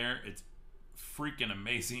 It's in there. It's freaking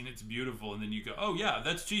amazing. It's beautiful. And then you go, oh yeah,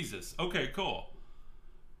 that's Jesus. Okay, cool.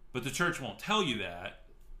 But the church won't tell you that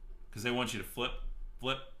because they want you to flip,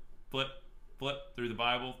 flip, flip, flip through the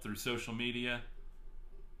Bible, through social media,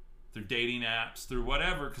 through dating apps, through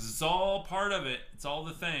whatever, because it's all part of it. It's all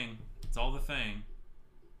the thing. It's all the thing.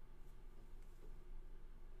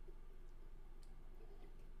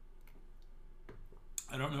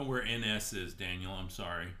 I don't know where NS is, Daniel. I'm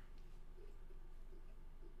sorry.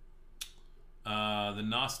 The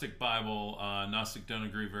Gnostic Bible. Gnostic don't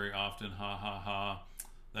agree very often. Ha, ha, ha.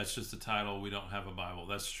 That's just a title. We don't have a Bible.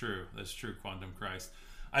 That's true. That's true, Quantum Christ.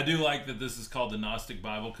 I do like that this is called the Gnostic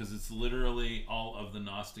Bible because it's literally all of the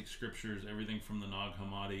Gnostic scriptures, everything from the Nag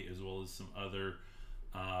Hammadi as well as some other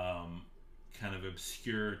kind of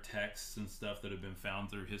obscure texts and stuff that have been found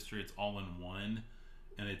through history. It's all in one.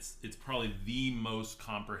 and it's probably the most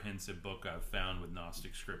comprehensive book I've found with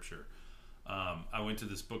Gnostic scripture. I went to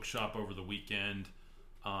this bookshop over the weekend.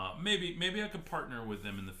 Maybe I could partner with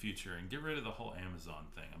them in the future and get rid of the whole Amazon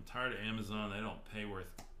thing. I'm tired of Amazon. They don't pay worth.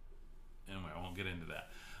 Anyway, I won't get into that.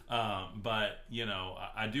 But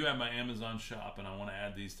I do have my Amazon shop, and I want to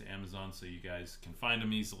add these to Amazon so you guys can find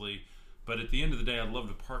them easily. But at the end of the day, I'd love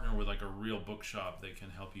to partner with like a real bookshop that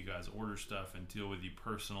can help you guys order stuff and deal with you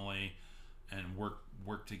personally, and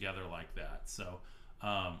work together like that. So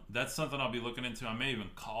that's something I'll be looking into. I may even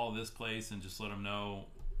call this place and just let them know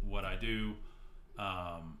what I do.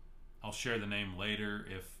 I'll share the name later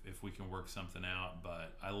if we can work something out.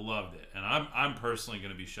 But I loved it, and I'm personally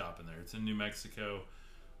going to be shopping there. It's in New Mexico,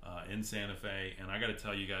 in Santa Fe, and I got to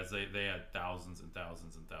tell you guys, they had thousands and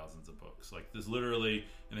thousands and thousands of books. Like, there's literally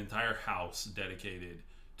an entire house dedicated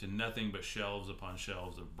to nothing but shelves upon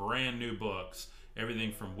shelves of brand new books,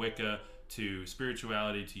 everything from Wicca to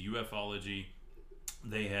spirituality to ufology.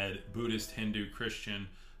 They had Buddhist, Hindu, Christian,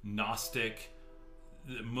 Gnostic,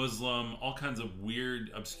 Muslim, all kinds of weird,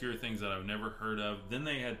 obscure things that I've never heard of. Then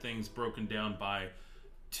they had things broken down by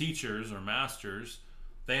teachers or masters.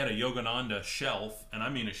 They had a Yogananda shelf, and I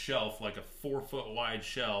mean a shelf, like a 4-foot wide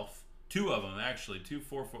shelf. Two of them, actually, 2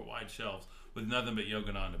 4-foot wide shelves with nothing but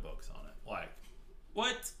Yogananda books on it. Like,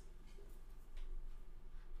 what?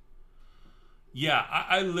 Yeah,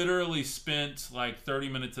 I literally spent like 30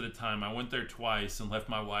 minutes at a time. I went there twice and left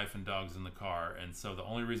my wife and dogs in the car. And so the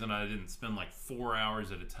only reason I didn't spend like 4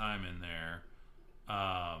 hours at a time in there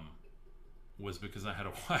was because I had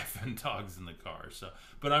a wife and dogs in the car. So,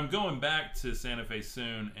 but I'm going back to Santa Fe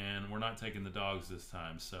soon, and we're not taking the dogs this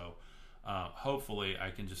time. So hopefully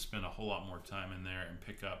I can just spend a whole lot more time in there and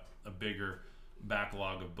pick up a bigger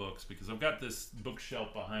backlog of books, because I've got this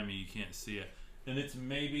bookshelf behind me. You can't see it. And it's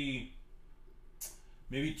maybe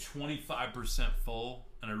 25% full,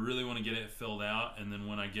 and I really want to get it filled out. And then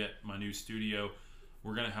when I get my new studio,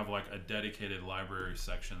 we're going to have like a dedicated library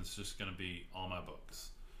section. It's just going to be all my books.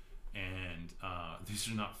 And these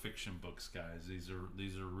are not fiction books, guys. These are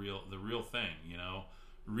the real thing,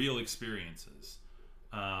 real experiences.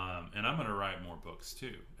 And I'm going to write more books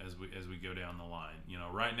too as we go down the line.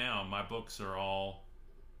 Right now my books are all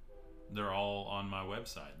on my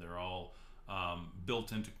website. They're all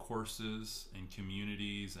built into courses and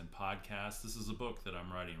communities and podcasts. This is a book that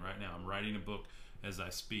I'm writing right now. I'm writing a book as I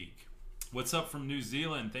speak. What's up from New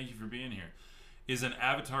Zealand? Thank you for being here. Is an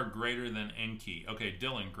avatar greater than Enki? Okay,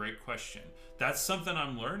 Dylan, great question. That's something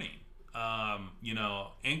I'm learning.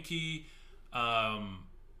 Enki,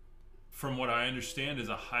 from what I understand, is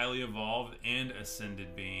a highly evolved and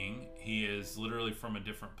ascended being. He is literally from a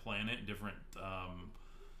different planet, different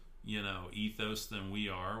ethos than we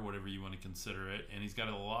are, whatever you want to consider it. And he's got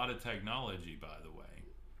a lot of technology, by the way.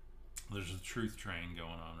 There's a truth train going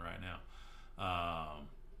on right now.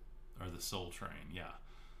 Or the soul train, yeah.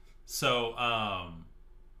 So,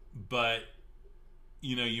 but,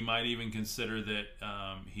 you might even consider that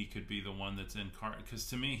he could be the one that's incarnate. Because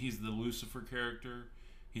to me, he's the Lucifer character.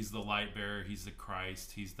 He's the light bearer. He's the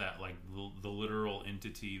Christ. He's that, like, the literal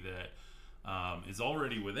entity that is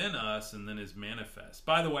already within us and then is manifest.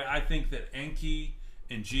 By the way, I think that Enki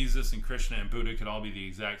and Jesus and Krishna and Buddha could all be the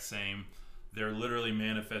exact same. They're literally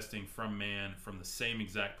manifesting from man, from the same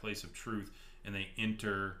exact place of truth, and they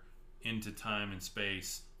enter into time and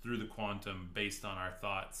space through the quantum based on our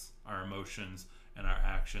thoughts, our emotions, and our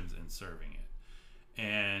actions in serving it.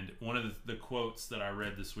 And one of the quotes that I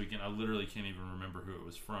read this weekend, I literally can't even remember who it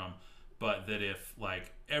was from, but that if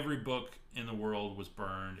like every book in the world was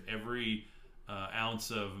burned, every ounce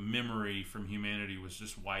of memory from humanity was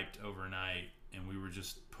just wiped overnight, and we were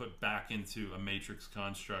just put back into a matrix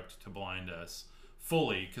construct to blind us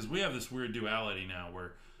fully, because we have this weird duality now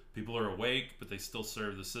where people are awake but they still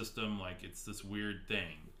serve the system. Like, it's this weird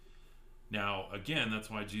thing. Now, again, that's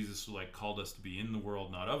why Jesus called us to be in the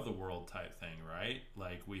world, not of the world type thing, right?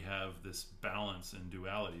 Like, we have this balance and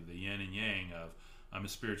duality, the yin and yang of, I'm a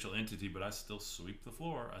spiritual entity, but I still sweep the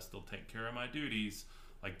floor. I still take care of my duties.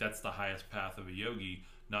 Like, that's the highest path of a yogi,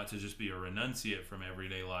 not to just be a renunciate from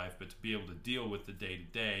everyday life, but to be able to deal with the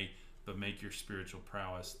day-to-day, but make your spiritual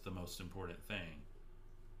prowess the most important thing.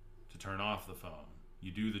 To turn off the phone.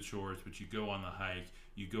 You do the chores, but you go on the hike.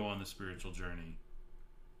 You go on the spiritual journey.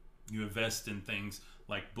 You invest in things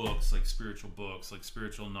like books, like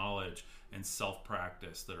spiritual knowledge and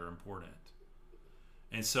self-practice that are important.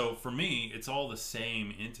 And so for me, it's all the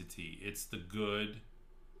same entity. It's the good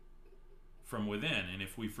from within. And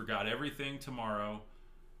if we forgot everything tomorrow,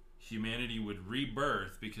 humanity would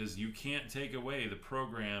rebirth, because you can't take away the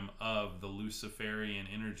program of the Luciferian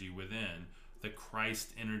energy within. the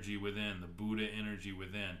Christ energy within, the Buddha energy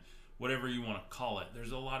within, whatever you want to call it.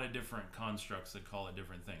 There's a lot of different constructs that call it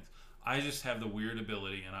different things. I just have the weird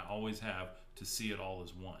ability, and I always have, to see it all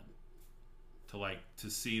as one. To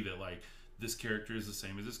see that this character is the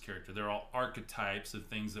same as this character. They're all archetypes of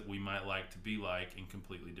things that we might like to be like in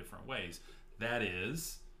completely different ways. That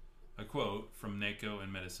is a quote from Neko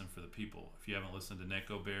and Medicine for the People. If you haven't listened to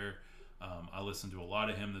Neko Bear, I listened to a lot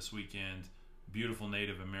of him this weekend. Beautiful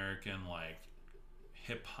Native American,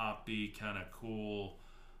 hip-hoppy, kind of cool,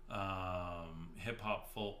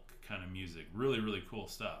 hip-hop folk kind of music. Really, really cool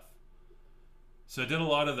stuff. So I did a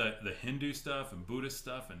lot of the Hindu stuff and Buddhist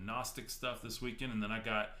stuff and Gnostic stuff this weekend, and then I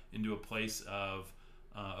got into a place of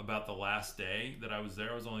about the last day that I was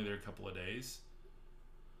there. I was only there a couple of days.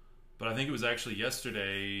 But I think it was actually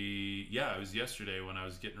yesterday. Yeah, it was yesterday when I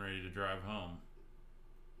was getting ready to drive home.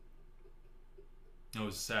 No, it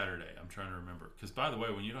was Saturday. I'm trying to remember. Because, by the way,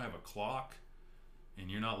 when you don't have a clock and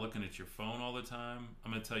you're not looking at your phone all the time,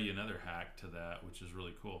 I'm going to tell you another hack to that, which is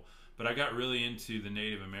really cool. But I got really into the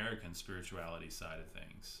Native American spirituality side of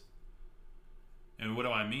things. And what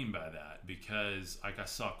do I mean by that? Because I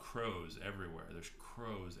saw crows everywhere. There's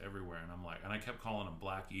crows everywhere. And and I kept calling them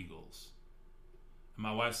black eagles. And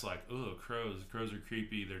my wife's like, "Oh, crows. Crows are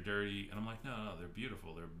creepy. They're dirty." And I'm like, no, they're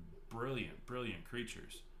beautiful. They're brilliant, brilliant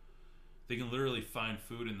creatures. They can literally find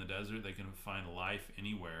food in the desert. They can find life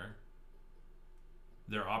anywhere.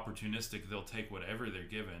 They're opportunistic. They'll take whatever they're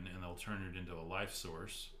given and they'll turn it into a life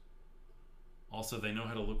source. Also, they know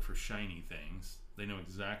how to look for shiny things. They know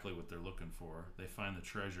exactly what they're looking for. They find the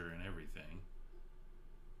treasure in everything.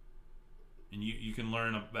 And you can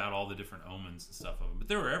learn about all the different omens and stuff of them. But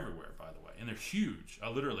they're everywhere, by the way. And they're huge. I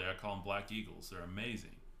call them black eagles. They're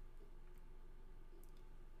amazing.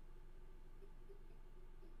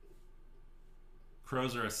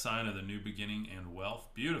 Crows are a sign of the new beginning and wealth.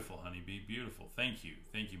 Beautiful, honeybee. Beautiful. Thank you.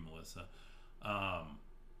 Thank you, Melissa.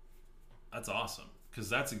 That's awesome. Because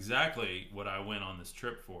that's exactly what I went on this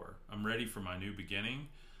trip for. I'm ready for my new beginning.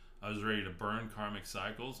 I was ready to burn karmic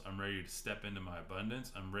cycles. I'm ready to step into my abundance.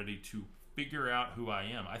 I'm ready to figure out who I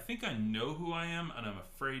am. I think I know who I am, and I'm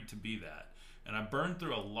afraid to be that. And I burned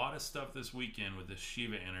through a lot of stuff this weekend with this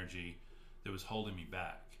Shiva energy that was holding me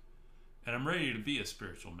back. And I'm ready to be a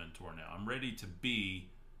spiritual mentor now. I'm ready to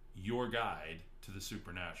be your guide to the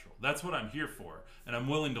supernatural. That's what I'm here for. And I'm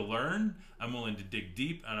willing to learn. I'm willing to dig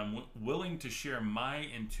deep. And I'm willing to share my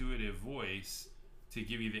intuitive voice to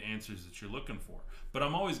give you the answers that you're looking for. But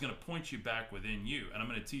I'm always going to point you back within you. And I'm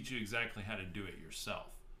going to teach you exactly how to do it yourself.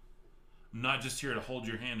 I'm not just here to hold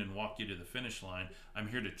your hand and walk you to the finish line. I'm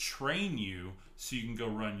here to train you so you can go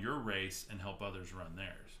run your race and help others run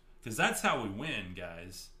theirs. Because that's how we win,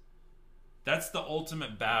 guys. That's the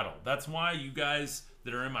ultimate battle. That's why you guys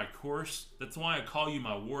that are in my course, that's why I call you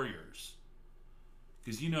my warriors.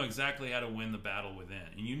 Because you know exactly how to win the battle within.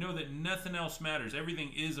 And you know that nothing else matters.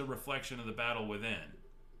 Everything is a reflection of the battle within.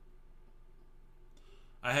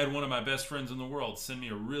 I had one of my best friends in the world send me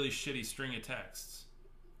a really shitty string of texts.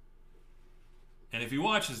 And if he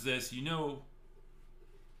watches this, you know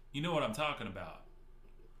what I'm talking about.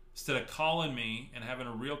 Instead of calling me and having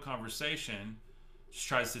a real conversation, just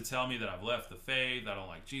tries to tell me that I've left the faith, I don't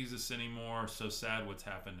like Jesus anymore, so sad what's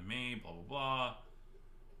happened to me, blah, blah, blah.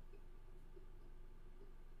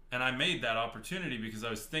 And I made that opportunity because I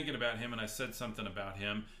was thinking about him and I said something about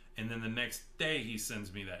him, and then the next day he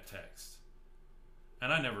sends me that text.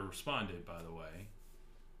 And I never responded, by the way,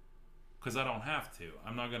 because I don't have to.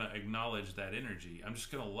 I'm not going to acknowledge that energy. I'm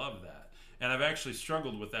just going to love that. And I've actually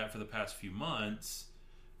struggled with that for the past few months.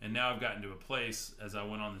 And now I've gotten to a place as I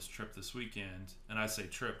went on this trip this weekend. And I say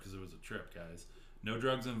trip because it was a trip, guys. No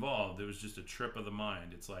drugs involved. It was just a trip of the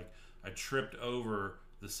mind. It's like I tripped over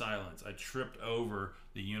the silence. I tripped over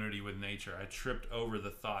the unity with nature. I tripped over the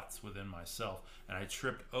thoughts within myself. And I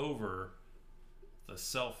tripped over the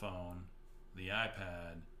cell phone, the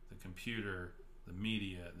iPad, the computer, the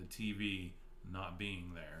media, the TV not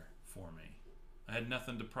being there for me. I had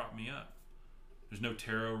nothing to prop me up. There's no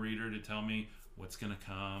tarot reader to tell me what's going to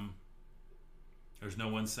come. There's no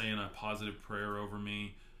one saying a positive prayer over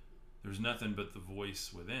me. There's nothing but the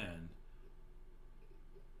voice within.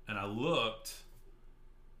 And I looked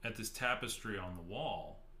at this tapestry on the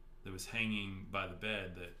wall that was hanging by the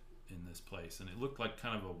bed that in this place, and it looked like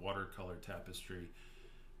kind of a watercolor tapestry.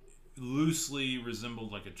 Loosely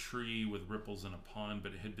resembled like a tree with ripples in a pond,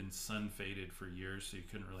 but it had been sun faded for years, so you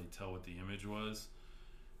couldn't really tell what the image was.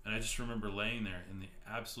 And I just remember laying there in the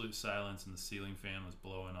absolute silence, and the ceiling fan was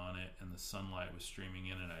blowing on it, and the sunlight was streaming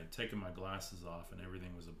in, and I had taken my glasses off, and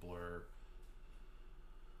everything was a blur.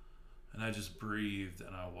 And I just breathed,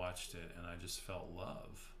 and I watched it, and I just felt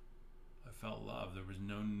love. I felt love. There was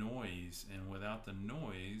no noise, and without the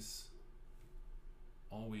noise,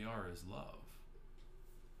 all we are is love.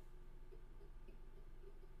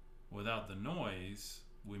 Without the noise,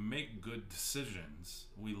 we make good decisions.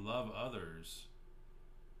 We love others.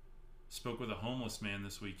 Spoke with a homeless man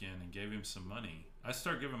this weekend and gave him some money. I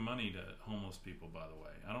start giving money to homeless people, by the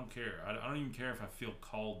way. I don't care. I don't even care if I feel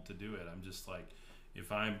called to do it. I'm just like,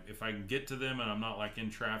 if I can get to them and I'm not like in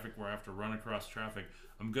traffic where I have to run across traffic,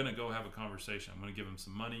 I'm going to go have a conversation. I'm going to give them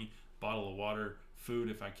some money, bottle of water, food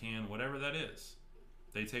if I can, whatever that is.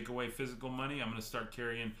 They take away physical money, I'm going to start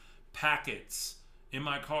carrying packets in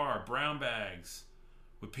my car, brown bags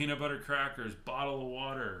with peanut butter crackers, bottle of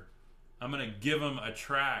water. I'm going to give them a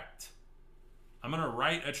tract. I'm going to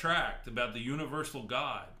write a tract about the universal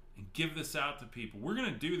God and give this out to people. We're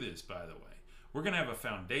going to do this, by the way. We're going to have a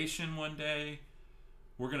foundation one day.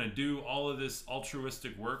 We're going to do all of this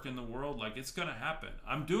altruistic work in the world. Like, it's going to happen.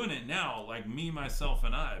 I'm doing it now, like me, myself,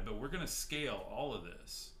 and I, but we're going to scale all of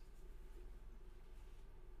this.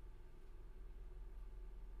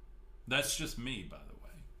 That's just me, by the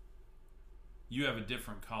way. You have a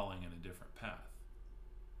different calling and a different path.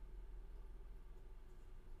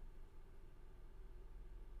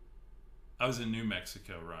 I was in New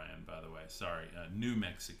Mexico, Ryan, by the way. Sorry, New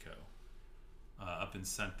Mexico, up in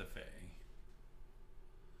Santa Fe.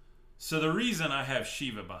 So the reason I have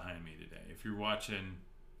Shiva behind me today, if you're watching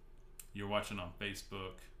on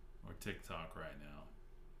Facebook or TikTok right now,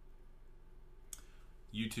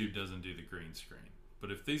 YouTube doesn't do the green screen. But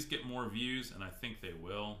if these get more views, and I think they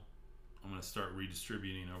will, I'm going to start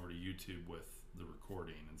redistributing over to YouTube with the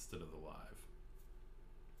recording instead of the live.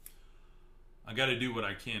 I got to do what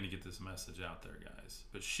I can to get this message out there, guys.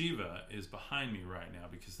 But Shiva is behind me right now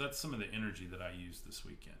because that's some of the energy that I used this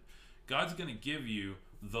weekend. God's going to give you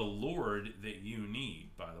the Lord that you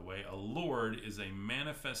need, by the way. A Lord is a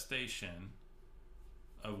manifestation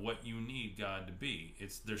of what you need God to be.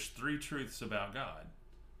 There's three truths about God.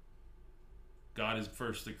 God is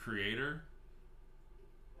first the creator,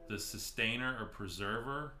 the sustainer or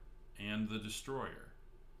preserver, and the destroyer.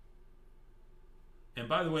 And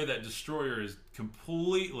by the way, that destroyer is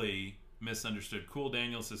completely misunderstood. Cool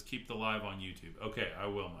Daniel says, keep the live on YouTube. Okay, I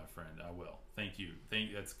will, my friend. I will. Thank you.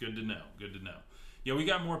 That's good to know. Good to know. Yeah, we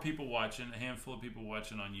got more people watching, a handful of people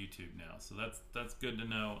watching on YouTube now. So that's good to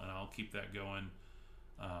know, and I'll keep that going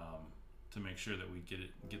to make sure that we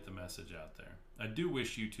get the message out there. I do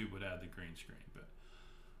wish YouTube would add the green screen, but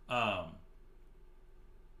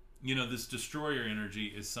this destroyer energy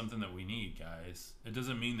is something that we need, guys. It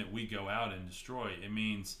doesn't mean that we go out and destroy. It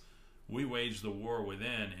means we wage the war within,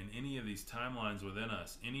 and any of these timelines within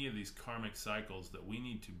us, any of these karmic cycles that we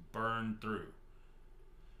need to burn through.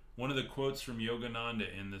 One of the quotes from Yogananda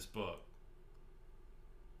in this book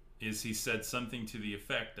is he said something to the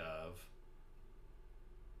effect of,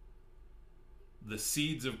 the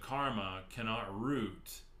seeds of karma cannot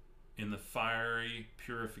root in the fiery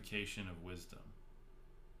purification of wisdom.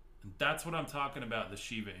 And that's what I'm talking about, the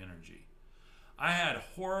Shiva energy. I had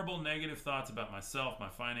horrible negative thoughts about myself, my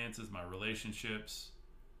finances, my relationships,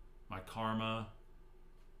 my karma,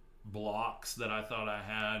 blocks that I thought I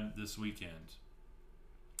had this weekend.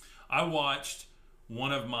 I watched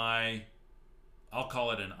one of my, I'll call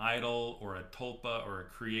it an idol or a tulpa or a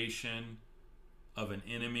creation of an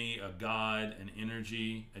enemy, a god, an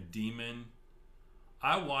energy, a demon.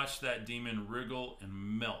 I watched that demon wriggle and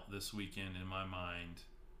melt this weekend in my mind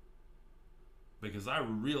because I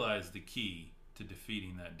realized the key to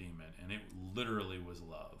defeating that demon, and it literally was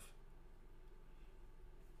love.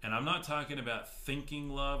 And I'm not talking about thinking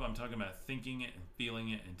love, I'm talking about thinking it and feeling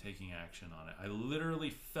it and taking action on it. I literally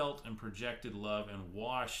felt and projected love and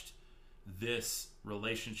washed this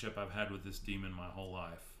relationship I've had with this demon my whole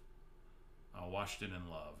life. I washed it in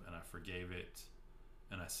love, and I forgave it,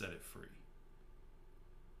 and I set it free.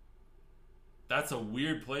 That's a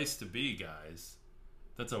weird place to be, guys.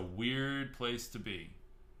 That's a weird place to be.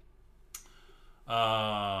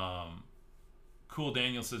 Cool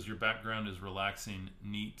Daniel says your background is relaxing,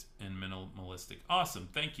 neat, and minimalistic. Awesome.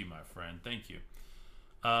 Thank you, my friend. Thank you.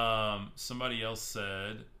 Somebody else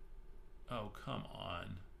said, oh, come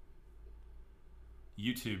on.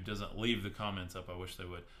 YouTube doesn't leave the comments up. I wish they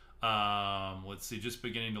would. Let's see. Just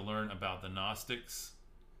beginning to learn about the Gnostics.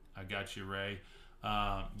 I got you, Ray.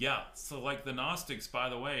 Yeah. So like the Gnostics, by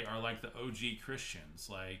the way, are like the OG Christians.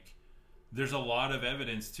 Like, there's a lot of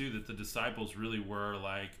evidence too that the disciples really were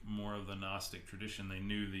like more of the Gnostic tradition. They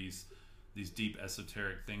knew these deep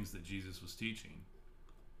esoteric things that Jesus was teaching.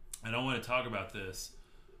 And I want to talk about this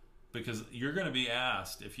because you're going to be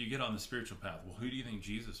asked if you get on the spiritual path, well, who do you think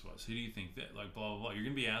Jesus was? Who do you think that? Like, blah, blah, blah. You're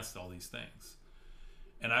going to be asked all these things.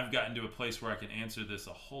 And I've gotten to a place where I can answer this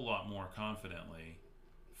a whole lot more confidently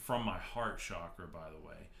from my heart chakra, by the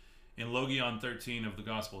way. In Logion 13 of the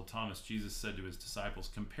Gospel of Thomas, Jesus said to his disciples,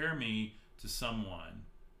 compare me to someone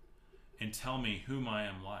and tell me whom I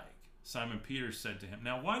am like. Simon Peter said to him,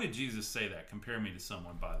 now why did Jesus say that? Compare me to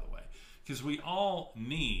someone, by the way. Because we all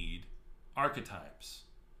need archetypes.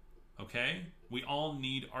 Okay? We all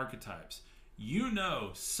need archetypes. You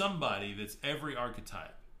know somebody that's every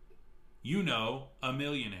archetype. You know a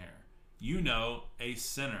millionaire. You know a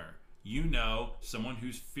sinner. You know someone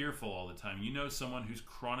who's fearful all the time. You know someone who's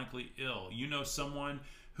chronically ill. You know someone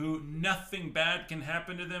who nothing bad can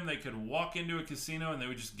happen to them. They could walk into a casino and they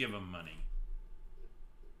would just give them money.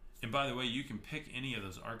 And by the way, you can pick any of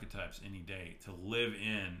those archetypes any day to live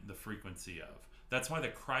in the frequency of. That's why the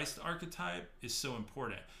Christ archetype is so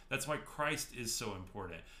important. That's why Christ is so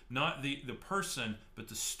important. Not the person, but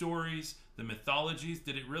the stories, the mythologies.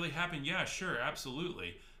 Did it really happen? Yeah, sure,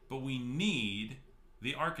 absolutely. But we need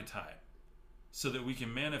the archetype so that we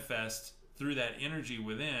can manifest through that energy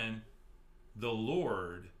within the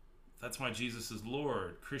Lord. That's why Jesus is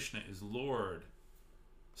Lord. Krishna is Lord.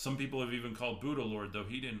 Some people have even called Buddha Lord, though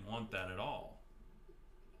he didn't want that at all.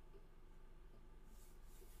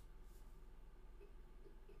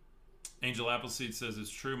 Angel Appleseed says, it's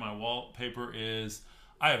true, my wallpaper is,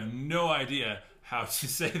 I have no idea how to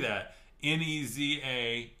say that.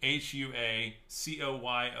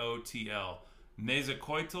 Nezahuayotl.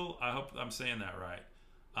 Nezacoitl, I hope I'm saying that right.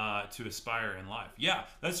 To aspire in life. Yeah,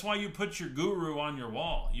 that's why you put your guru on your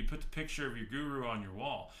wall. You put the picture of your guru on your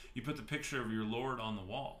wall. You put the picture of your Lord on the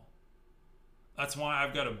wall. That's why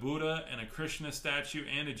I've got a Buddha and a Krishna statue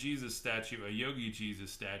and a Jesus statue, a Yogi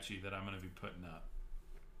Jesus statue that I'm going to be putting up.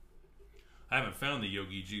 I haven't found the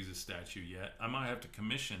Yogi Jesus statue yet. I might have to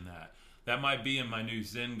commission that. That might be in my new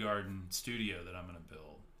Zen garden studio that I'm going to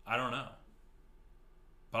build. I don't know.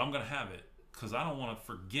 But I'm going to have it because I don't want to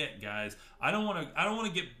forget, guys. I don't want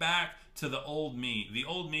to get back to the old me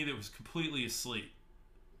that was completely asleep,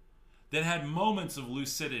 that had moments of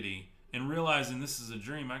lucidity and realizing this is a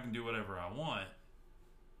dream, I can do whatever I want.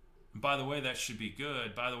 And by the way, that should be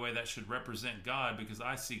good. By the way, that should represent God because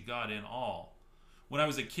I see God in all. When I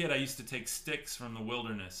was a kid, I used to take sticks from the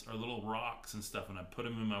wilderness or little rocks and stuff, and I'd put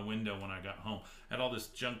them in my window when I got home. I had all this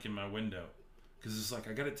junk in my window because it's like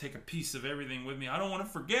I got to take a piece of everything with me. I don't want to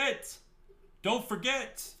forget. Don't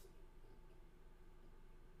forget.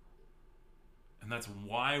 And that's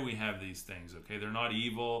why we have these things, okay? They're not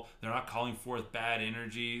evil. They're not calling forth bad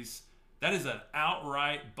energies. That is an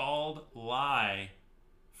outright bald lie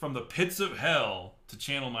from the pits of hell, to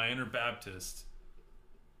channel my inner Baptist,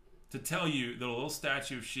 to tell you that a little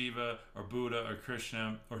statue of Shiva or Buddha or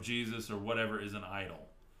Krishna or Jesus or whatever is an idol.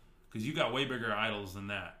 Because you got way bigger idols than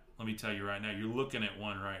that. Let me tell you right now. You're looking at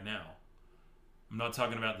one right now. I'm not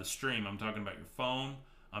talking about the stream. I'm talking about your phone.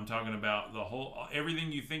 I'm talking about the whole,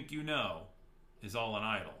 everything you think you know is all an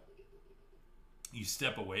idol. You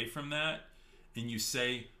step away from that and you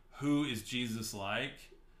say, who is Jesus like?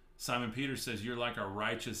 Simon Peter says, you're like a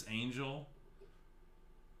righteous angel.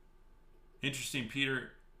 Interesting,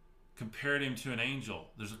 Peter compared him to an angel.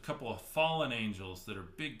 There's a couple of fallen angels that are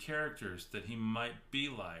big characters that he might be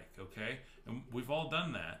like, okay? And we've all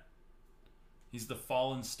done that. He's the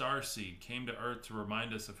fallen starseed, came to earth to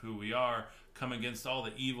remind us of who we are, come against all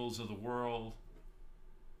the evils of the world.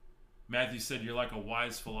 Matthew said, you're like a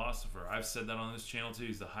wise philosopher. I've said that on this channel too.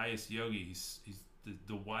 He's the highest yogi. He's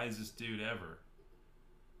the wisest dude ever.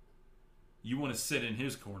 You want to sit in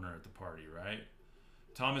his corner at the party, right?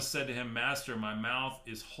 Thomas said to him, Master, my mouth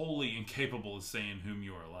is wholly incapable of saying whom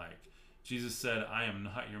you are like. Jesus said, I am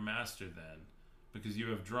not your master then, because you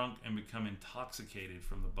have drunk and become intoxicated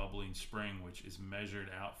from the bubbling spring which is measured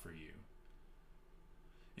out for you.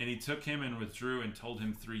 And he took him and withdrew and told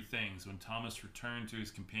him 3 things. When Thomas returned to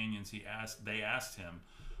his companions, they asked him,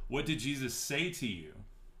 what did Jesus say to you?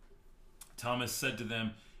 Thomas said to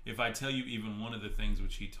them, if I tell you even one of the things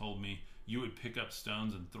which he told me, you would pick up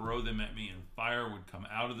stones and throw them at me, and fire would come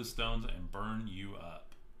out of the stones and burn you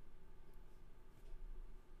up.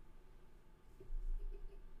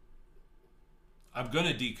 I'm going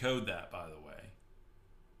to decode that, by the way.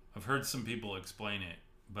 I've heard some people explain it,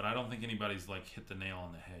 but I don't think anybody's like hit the nail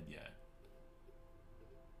on the head yet.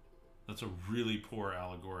 That's a really poor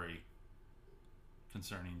allegory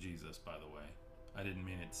concerning Jesus, by the way. I didn't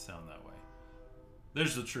mean it to sound that way.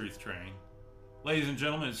 There's the truth train. Ladies and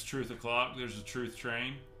gentlemen, it's truth o'clock. There's the truth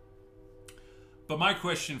train. But my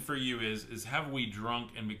question for you is have we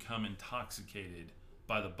drunk and become intoxicated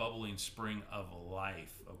by the bubbling spring of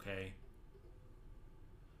life, okay?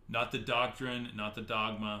 Not the doctrine, not the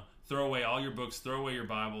dogma. Throw away all your books, throw away your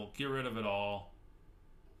Bible, get rid of it all.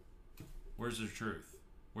 Where's the truth?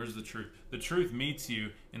 Where's the truth? The truth meets you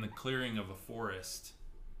in the clearing of a forest.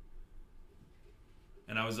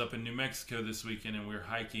 And I was up in New Mexico this weekend, and we were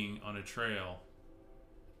hiking on a trail.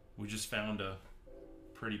 We just found a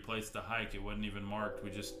pretty place to hike. It wasn't even marked. We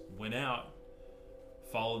just went out,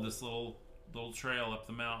 followed this little trail up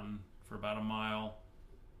the mountain for about a mile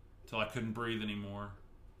till I couldn't breathe anymore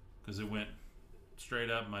because it went straight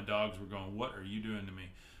up. My dogs were going, "What are you doing to me?"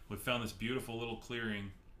 We found this beautiful little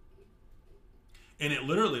clearing, and it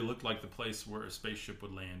literally looked like the place where a spaceship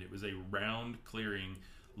would land. It was a round clearing,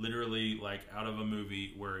 literally like out of a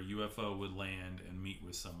movie where a UFO would land and meet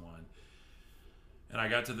with someone. And I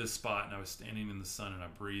got to this spot, and I was standing in the sun, and I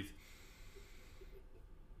breathed.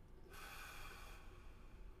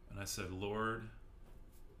 And I said, "Lord,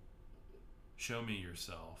 show me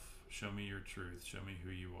yourself. Show me your truth. Show me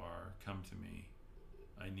who you are. Come to me.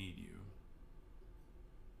 I need you."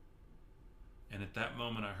 And at that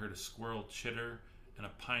moment, I heard a squirrel chitter, and a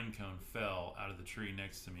pine cone fell out of the tree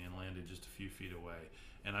next to me and landed just a few feet away.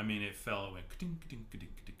 And I mean, it fell. It went ka-ding, ka-ding,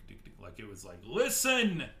 ka-ding, ka-ding, ka-ding, ka-ding, like it was like,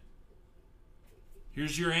 "Listen!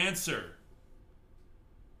 Here's your answer.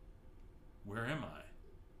 Where am I?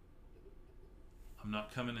 I'm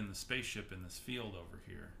not coming in the spaceship in this field over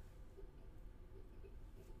here.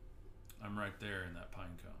 I'm right there in that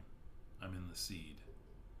pine cone. I'm in the seed.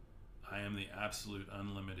 I am the absolute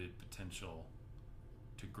unlimited potential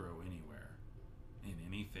to grow anywhere, in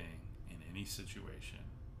anything, in any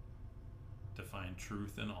situation, to find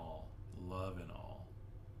truth in all, love in all,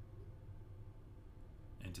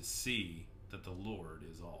 and to see that the Lord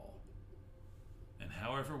is all. And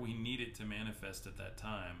however we need it to manifest at that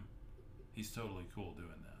time, He's totally cool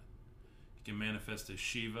doing that. He can manifest as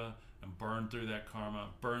Shiva and burn through that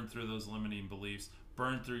karma, burn through those limiting beliefs,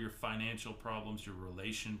 burn through your financial problems, your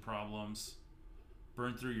relation problems,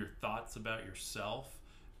 burn through your thoughts about yourself,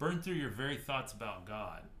 burn through your very thoughts about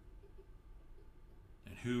God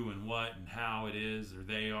and who and what and how it is, or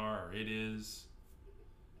they are, or it is.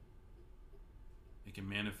 It can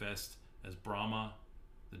manifest as Brahma,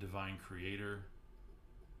 the divine creator.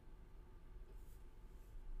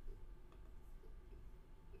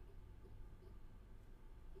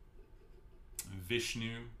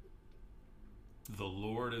 Vishnu, the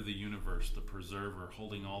Lord of the universe, the preserver,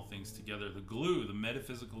 holding all things together, the glue, the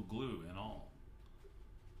metaphysical glue in all.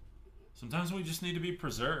 Sometimes we just need to be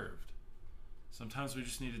preserved. Sometimes we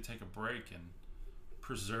just need to take a break and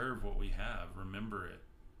preserve what we have, remember it,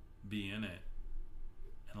 be in it,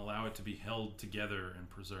 and allow it to be held together and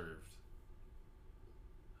preserved.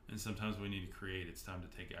 And sometimes we need to create. It's time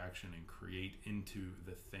to take action and create into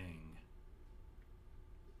the thing.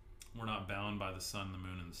 We're not bound by the sun, the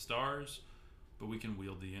moon, and the stars, but we can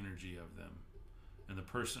wield the energy of them. And the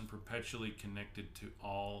person perpetually connected to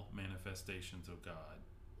all manifestations of God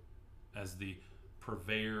as the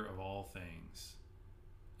purveyor of all things,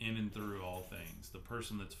 in and through all things. The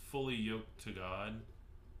person that's fully yoked to God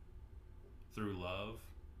through love.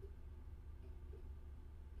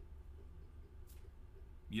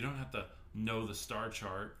 You don't have to know the star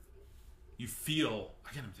chart. You feel,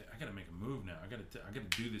 I gotta make a move now. I gotta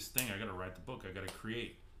do this thing. I gotta write the book. I gotta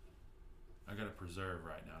create. I gotta preserve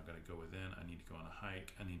right now. I gotta go within. I need to go on a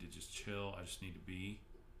hike. I need to just chill. I just need to be.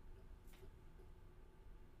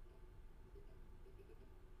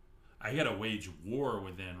 I gotta wage war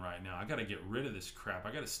within right now. I gotta get rid of this crap.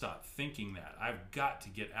 I gotta stop thinking that. I've got to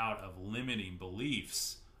get out of limiting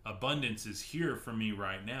beliefs. Abundance is here for me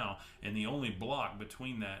right now, and the only block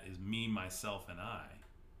between that is me, myself, and I.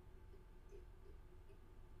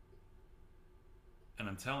 And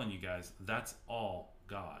I'm telling you guys, that's all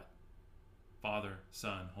God. Father,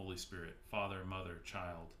 Son, Holy Spirit, Father, Mother,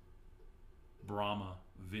 Child, Brahma,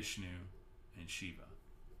 Vishnu, and Shiva.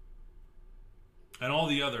 And all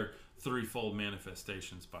the other threefold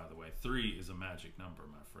manifestations, by the way. 3 is a magic number,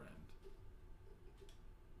 my friend.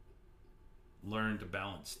 Learn to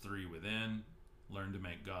balance 3 within. Learn to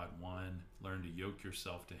make God one. Learn to yoke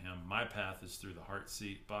yourself to Him. My path is through the heart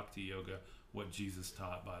seat, Bhakti Yoga, what Jesus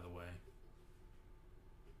taught, by the way.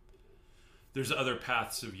 There's other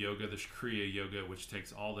paths of yoga. There's Kriya Yoga, which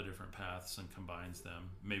takes all the different paths and combines them.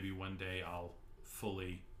 Maybe one day I'll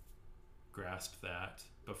fully grasp that.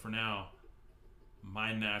 But for now,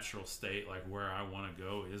 my natural state, like where I want to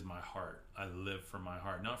go, is my heart. I live from my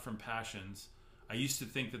heart, not from passions. I used to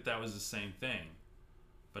think that that was the same thing.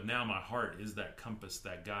 But now my heart is that compass,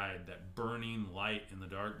 that guide, that burning light in the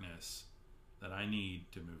darkness that I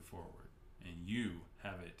need to move forward. And you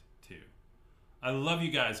have it too. I love you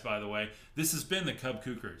guys, by the way. This has been the Cub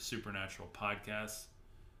Kuker Supernatural Podcast.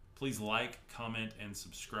 Please like, comment, and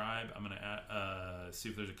subscribe. I'm going to see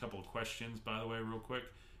if there's a couple of questions, by the way, real quick.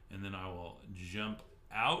 and then I will jump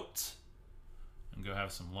out and go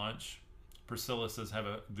have some lunch. Priscilla says, have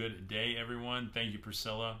a good day, everyone. Thank you,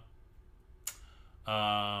 Priscilla.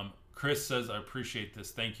 Chris says, I appreciate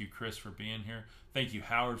this. Thank you, Chris, for being here. Thank you,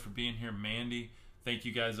 Howard, for being here. Mandy, thank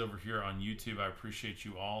you guys over here on YouTube. I appreciate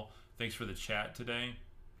you all. Thanks for the chat today.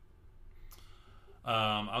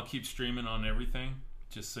 I'll keep streaming on everything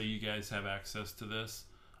just so you guys have access to this.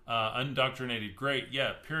 Undoctrinated, great.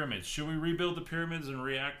 Yeah, pyramids. Should we rebuild the pyramids and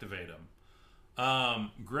reactivate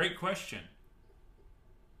them? Great question.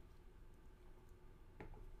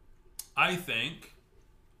 I think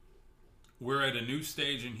we're at a new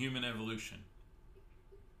stage in human evolution.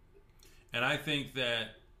 And I think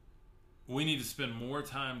that we need to spend more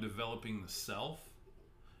time developing the self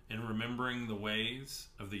and remembering the ways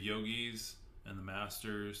of the yogis and the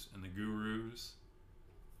masters and the gurus.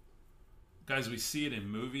 Guys, we see it in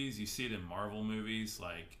movies. You see it in Marvel movies.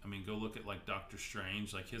 Like, I mean, go look at like Doctor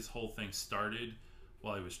Strange. Like, his whole thing started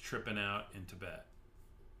while he was tripping out in Tibet.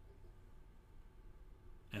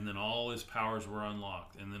 And then all his powers were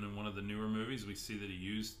unlocked. And then in one of the newer movies, we see that he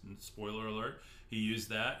used, spoiler alert, he used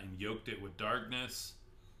that and yoked it with darkness,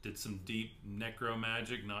 did some deep necro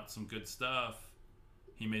magic, not some good stuff.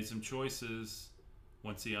 He made some choices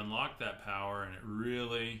once he unlocked that power, and it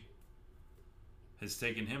really has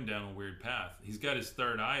taken him down a weird path. He's got his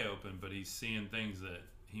third eye open, but he's seeing things that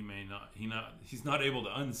he's not able to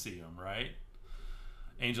unsee them, right?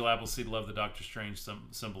 Angel Appleseed, love the Doctor Strange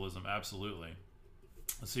symbolism. Absolutely.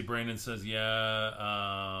 Let's see, Brandon says, yeah,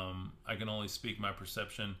 I can only speak my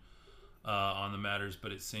perception on the matters,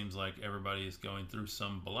 but it seems like everybody is going through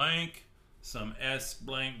some blank, some S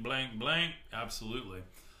blank, blank, blank. Absolutely.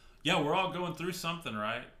 Yeah, we're all going through something,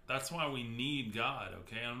 right? That's why we need God,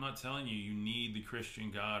 okay? I'm not telling you you need the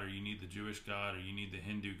Christian God or you need the Jewish God or you need the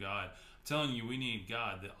Hindu God. I'm telling you we need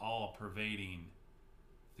God, the all-pervading,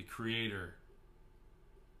 the creator,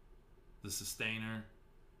 the sustainer,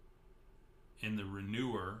 and the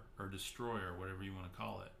renewer or destroyer, whatever you want to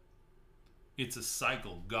call it. It's a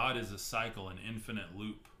cycle. God is a cycle, an infinite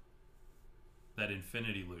loop. That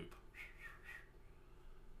infinity loop.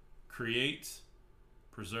 Create,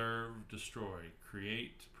 preserve, destroy.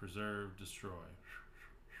 Create, preserve, destroy.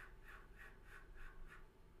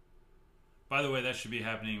 By the way, that should be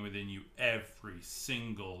happening within you every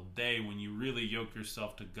single day when you really yoke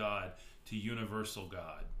yourself to God, to universal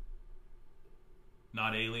God.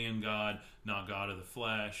 Not alien God, not God of the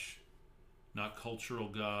flesh, not cultural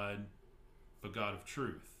God, but God of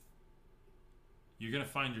truth. You're going to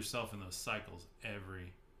find yourself in those cycles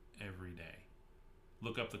every day.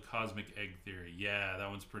 Look up the cosmic egg theory. Yeah, that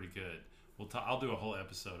one's pretty good. I'll do a whole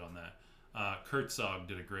episode on that. Kurtzog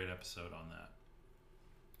did a great episode on that.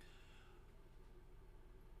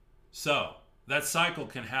 So, that cycle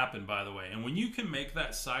can happen, by the way. And when you can make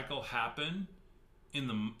that cycle happen in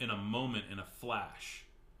a moment, in a flash,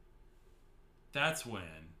 that's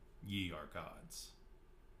when ye are gods.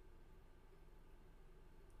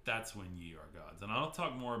 That's when ye are gods. And I'll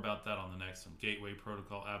talk more about that on the next one. Gateway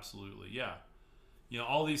protocol, absolutely. Yeah. You know,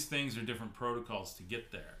 all these things are different protocols to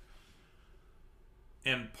get there.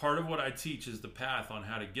 And part of what I teach is the path on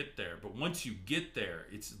how to get there. But once you get there,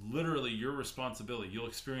 it's literally your responsibility. You'll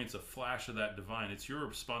experience a flash of that divine. It's your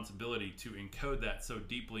responsibility to encode that so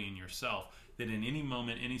deeply in yourself that in any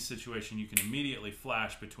moment, any situation, you can immediately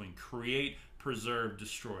flash between create, preserve,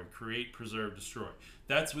 destroy. Create, preserve, destroy.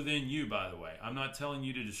 That's within you, by the way. I'm not telling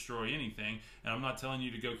you to destroy anything, and I'm not telling you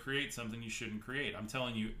to go create something you shouldn't create. I'm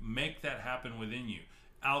telling you, make that happen within you.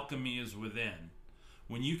 Alchemy is within.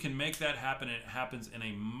 When you can make that happen, it happens in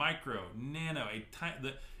a micro, nano,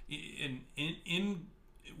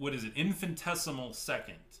 infinitesimal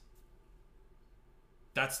second.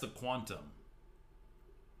 That's the quantum.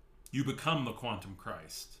 You become the quantum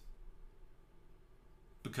Christ.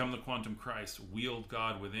 Become the quantum Christ. Wield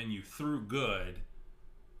God within you through good,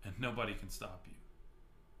 and nobody can stop you.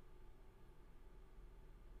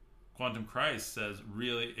 Quantum Christ says,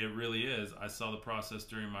 it really is. I saw the process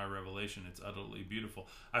during my revelation. It's utterly beautiful.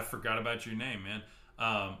 I forgot about your name, man.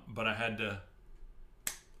 But I had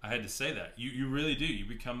to say that. You really do. You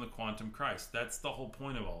become the quantum Christ. That's the whole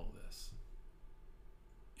point of all of this.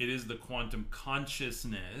 It is the quantum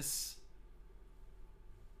consciousness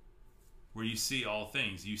where you see all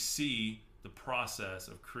things. You see the process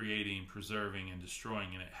of creating, preserving, and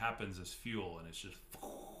destroying, and it happens as fuel, and it's just...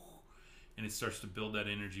 And it starts to build that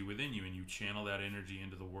energy within you, and you channel that energy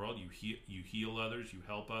into the world. You heal others. You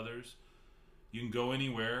help others. You can go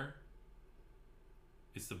anywhere.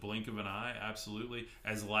 It's the blink of an eye, absolutely.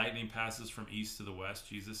 As lightning passes from east to the west,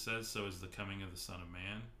 Jesus says, so is the coming of the Son of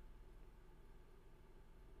Man.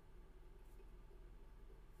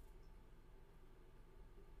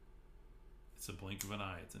 It's a blink of an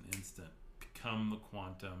eye. It's an instant. Become the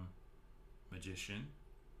quantum magician,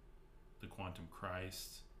 the quantum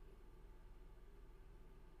Christ.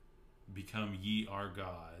 Become ye are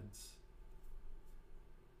gods.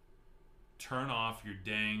 Turn off your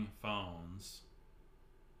dang phones.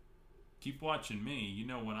 Keep watching me. You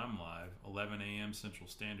know when I'm live, 11 a.m. Central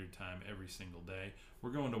Standard Time every single day.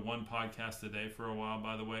 We're going to one podcast a day for a while,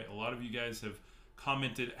 by the way. A lot of you guys have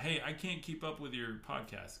commented, hey, I can't keep up with your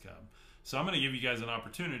podcast, Cub. So I'm going to give you guys an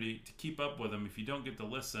opportunity to keep up with them. If you don't get to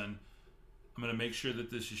listen, I'm going to make sure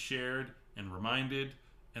that this is shared and reminded.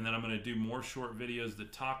 And then I'm going to do more short videos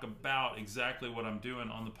that talk about exactly what I'm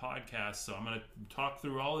doing on the podcast. So I'm going to talk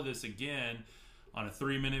through all of this again on a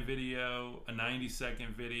 3-minute video, a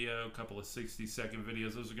 90-second video, a couple of 60-second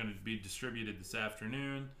videos. Those are going to be distributed this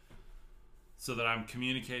afternoon so that I'm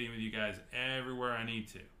communicating with you guys everywhere I need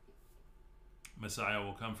to. Messiah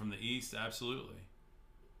will come from the east, absolutely.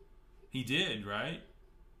 He did, right?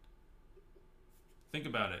 Think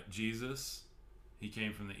about it. Jesus, he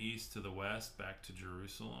came from the east to the west, back to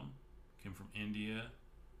Jerusalem. Came from India.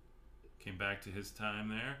 Came back to his time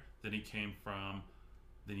there. Then you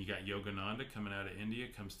got Yogananda coming out of India,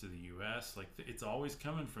 comes to the U.S. Like, it's always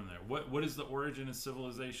coming from there. What is the origin of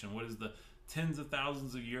civilization? What is the tens of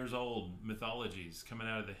thousands of years old mythologies coming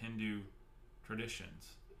out of the Hindu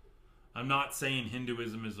traditions? I'm not saying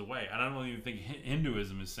Hinduism is the way. I don't even think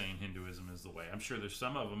Hinduism is saying Hinduism is the way. I'm sure there's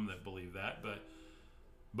some of them that believe that,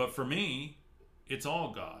 but for me, it's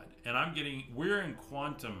all God. And we're in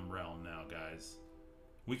quantum realm now, guys.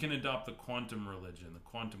 We can adopt the quantum religion, the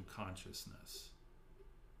quantum consciousness,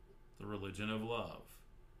 the religion of love,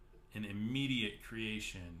 an immediate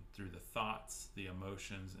creation through the thoughts, the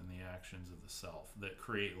emotions, and the actions of the self that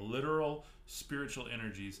create literal spiritual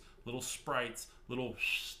energies, little sprites, little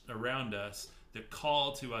around us that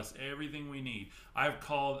call to us everything we need. I've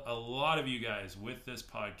called a lot of you guys with this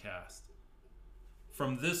podcast.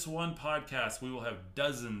 From this one podcast, we will have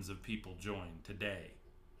dozens of people join today.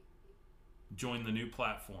 Join the new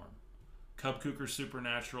platform, Cub Kuker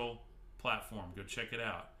Supernatural platform. Go check it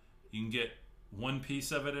out. You can get one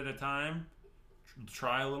piece of it at a time.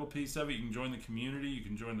 Try a little piece of it. You can join the community. You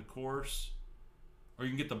can join the course. Or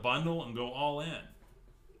you can get the bundle and go all in.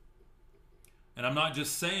 And I'm not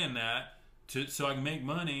just saying that so I can make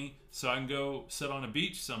money, so I can go sit on a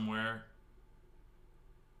beach somewhere.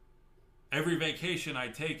 Every vacation I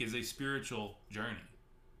take is a spiritual journey.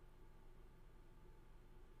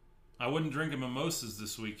 I wasn't drinking mimosas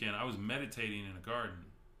this weekend. I was meditating in a garden.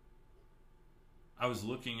 I was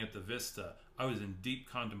looking at the vista. I was in deep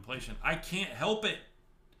contemplation. I can't help it.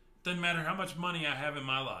 Doesn't matter how much money I have in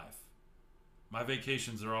my life. My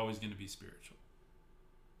vacations are always going to be spiritual.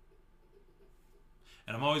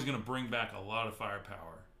 And I'm always going to bring back a lot of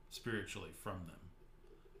firepower spiritually from them.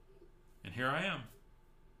 And here I am.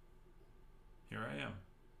 Here I am.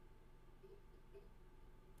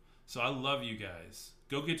 So I love you guys.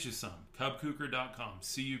 Go get you some. Cubkuker.com.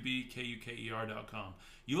 CUBKUKER.com.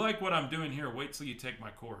 You like what I'm doing here? Wait till you take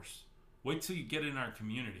my course. Wait till you get in our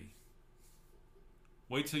community.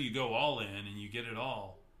 Wait till you go all in and you get it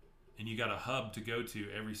all. And you got a hub to go to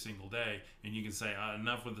every single day. And you can say,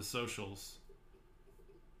 enough with the socials.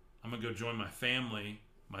 I'm going to go join my family,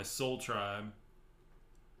 my soul tribe.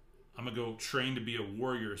 I'm going to go train to be a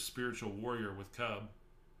warrior, a spiritual warrior with Cub.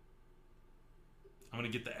 I'm going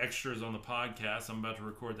to get the extras on the podcast. I'm about to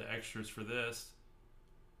record the extras for this.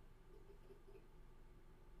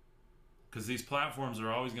 Because these platforms are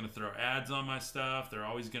always going to throw ads on my stuff. You're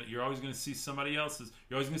always going to see somebody else's.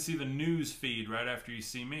 You're always going to see the news feed right after you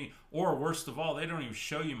see me. Or worst of all, they don't even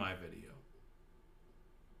show you my video.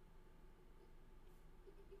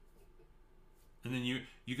 And then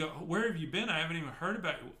you go, where have you been? I haven't even heard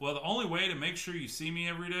about you. Well, the only way to make sure you see me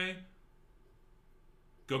every day,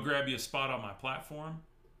 go grab you a spot on my platform.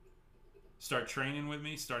 Start training with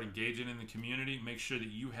me. Start engaging in the community. Make sure that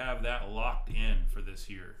you have that locked in for this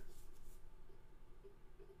year.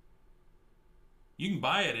 You can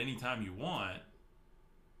buy it anytime you want,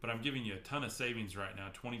 but I'm giving you a ton of savings right now,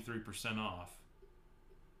 23% off.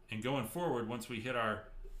 And going forward, once we hit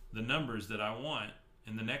the numbers that I want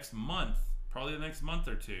in the next month, probably the next month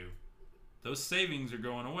or two, those savings are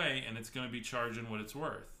going away and it's going to be charging what it's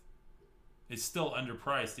worth. It's still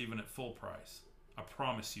underpriced even at full price. I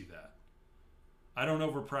promise you that. I don't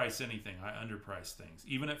overprice anything. I underprice things.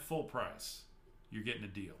 Even at full price, you're getting a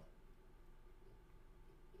deal.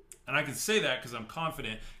 And I can say that because I'm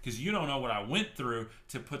confident, because you don't know what I went through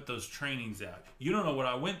to put those trainings out. You don't know what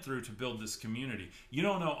I went through to build this community. You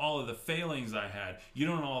don't know all of the failings I had. You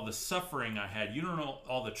don't know all the suffering I had. You don't know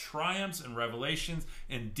all the triumphs and revelations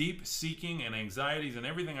and deep seeking and anxieties and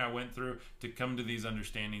everything I went through to come to these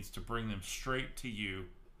understandings, to bring them straight to you.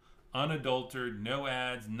 Unadulterated, no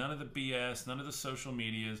ads, none of the BS, none of the social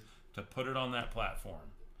medias, to put it on that platform.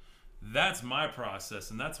 That's my process,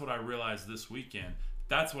 and that's what I realized this weekend.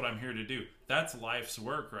 That's what I'm here to do. That's life's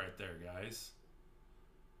work right there, guys.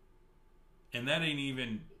 And that ain't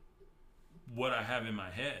even what I have in my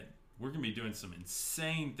head. We're going to be doing some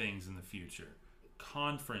insane things in the future.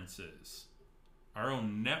 Conferences. Our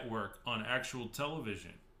own network on actual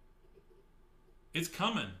television. It's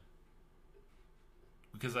coming.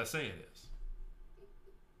 Because I say it is.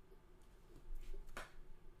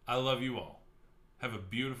 I love you all. Have a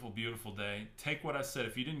beautiful, beautiful day. Take what I said.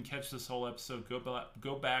 If you didn't catch this whole episode,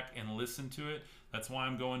 go back and listen to it. That's why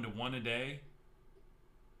I'm going to one a day.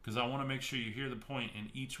 Because I want to make sure you hear the point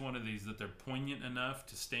in each one of these, that they're poignant enough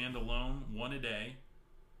to stand alone, one a day.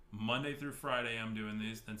 Monday through Friday I'm doing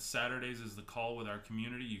these. Then Saturdays is the call with our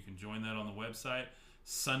community. You can join that on the website.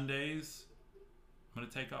 Sundays, I'm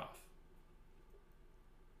going to take off.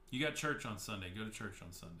 You got church on Sunday. Go to church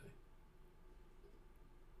on Sunday.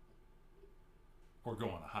 Or go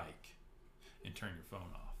on a hike and turn your phone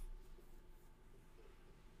off.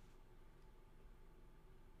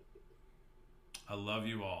 I love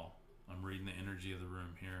you all. I'm reading the energy of the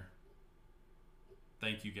room here.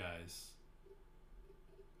 Thank you, guys.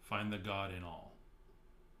 Find the God in all.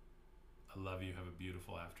 I love you. Have a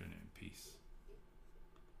beautiful afternoon. Peace.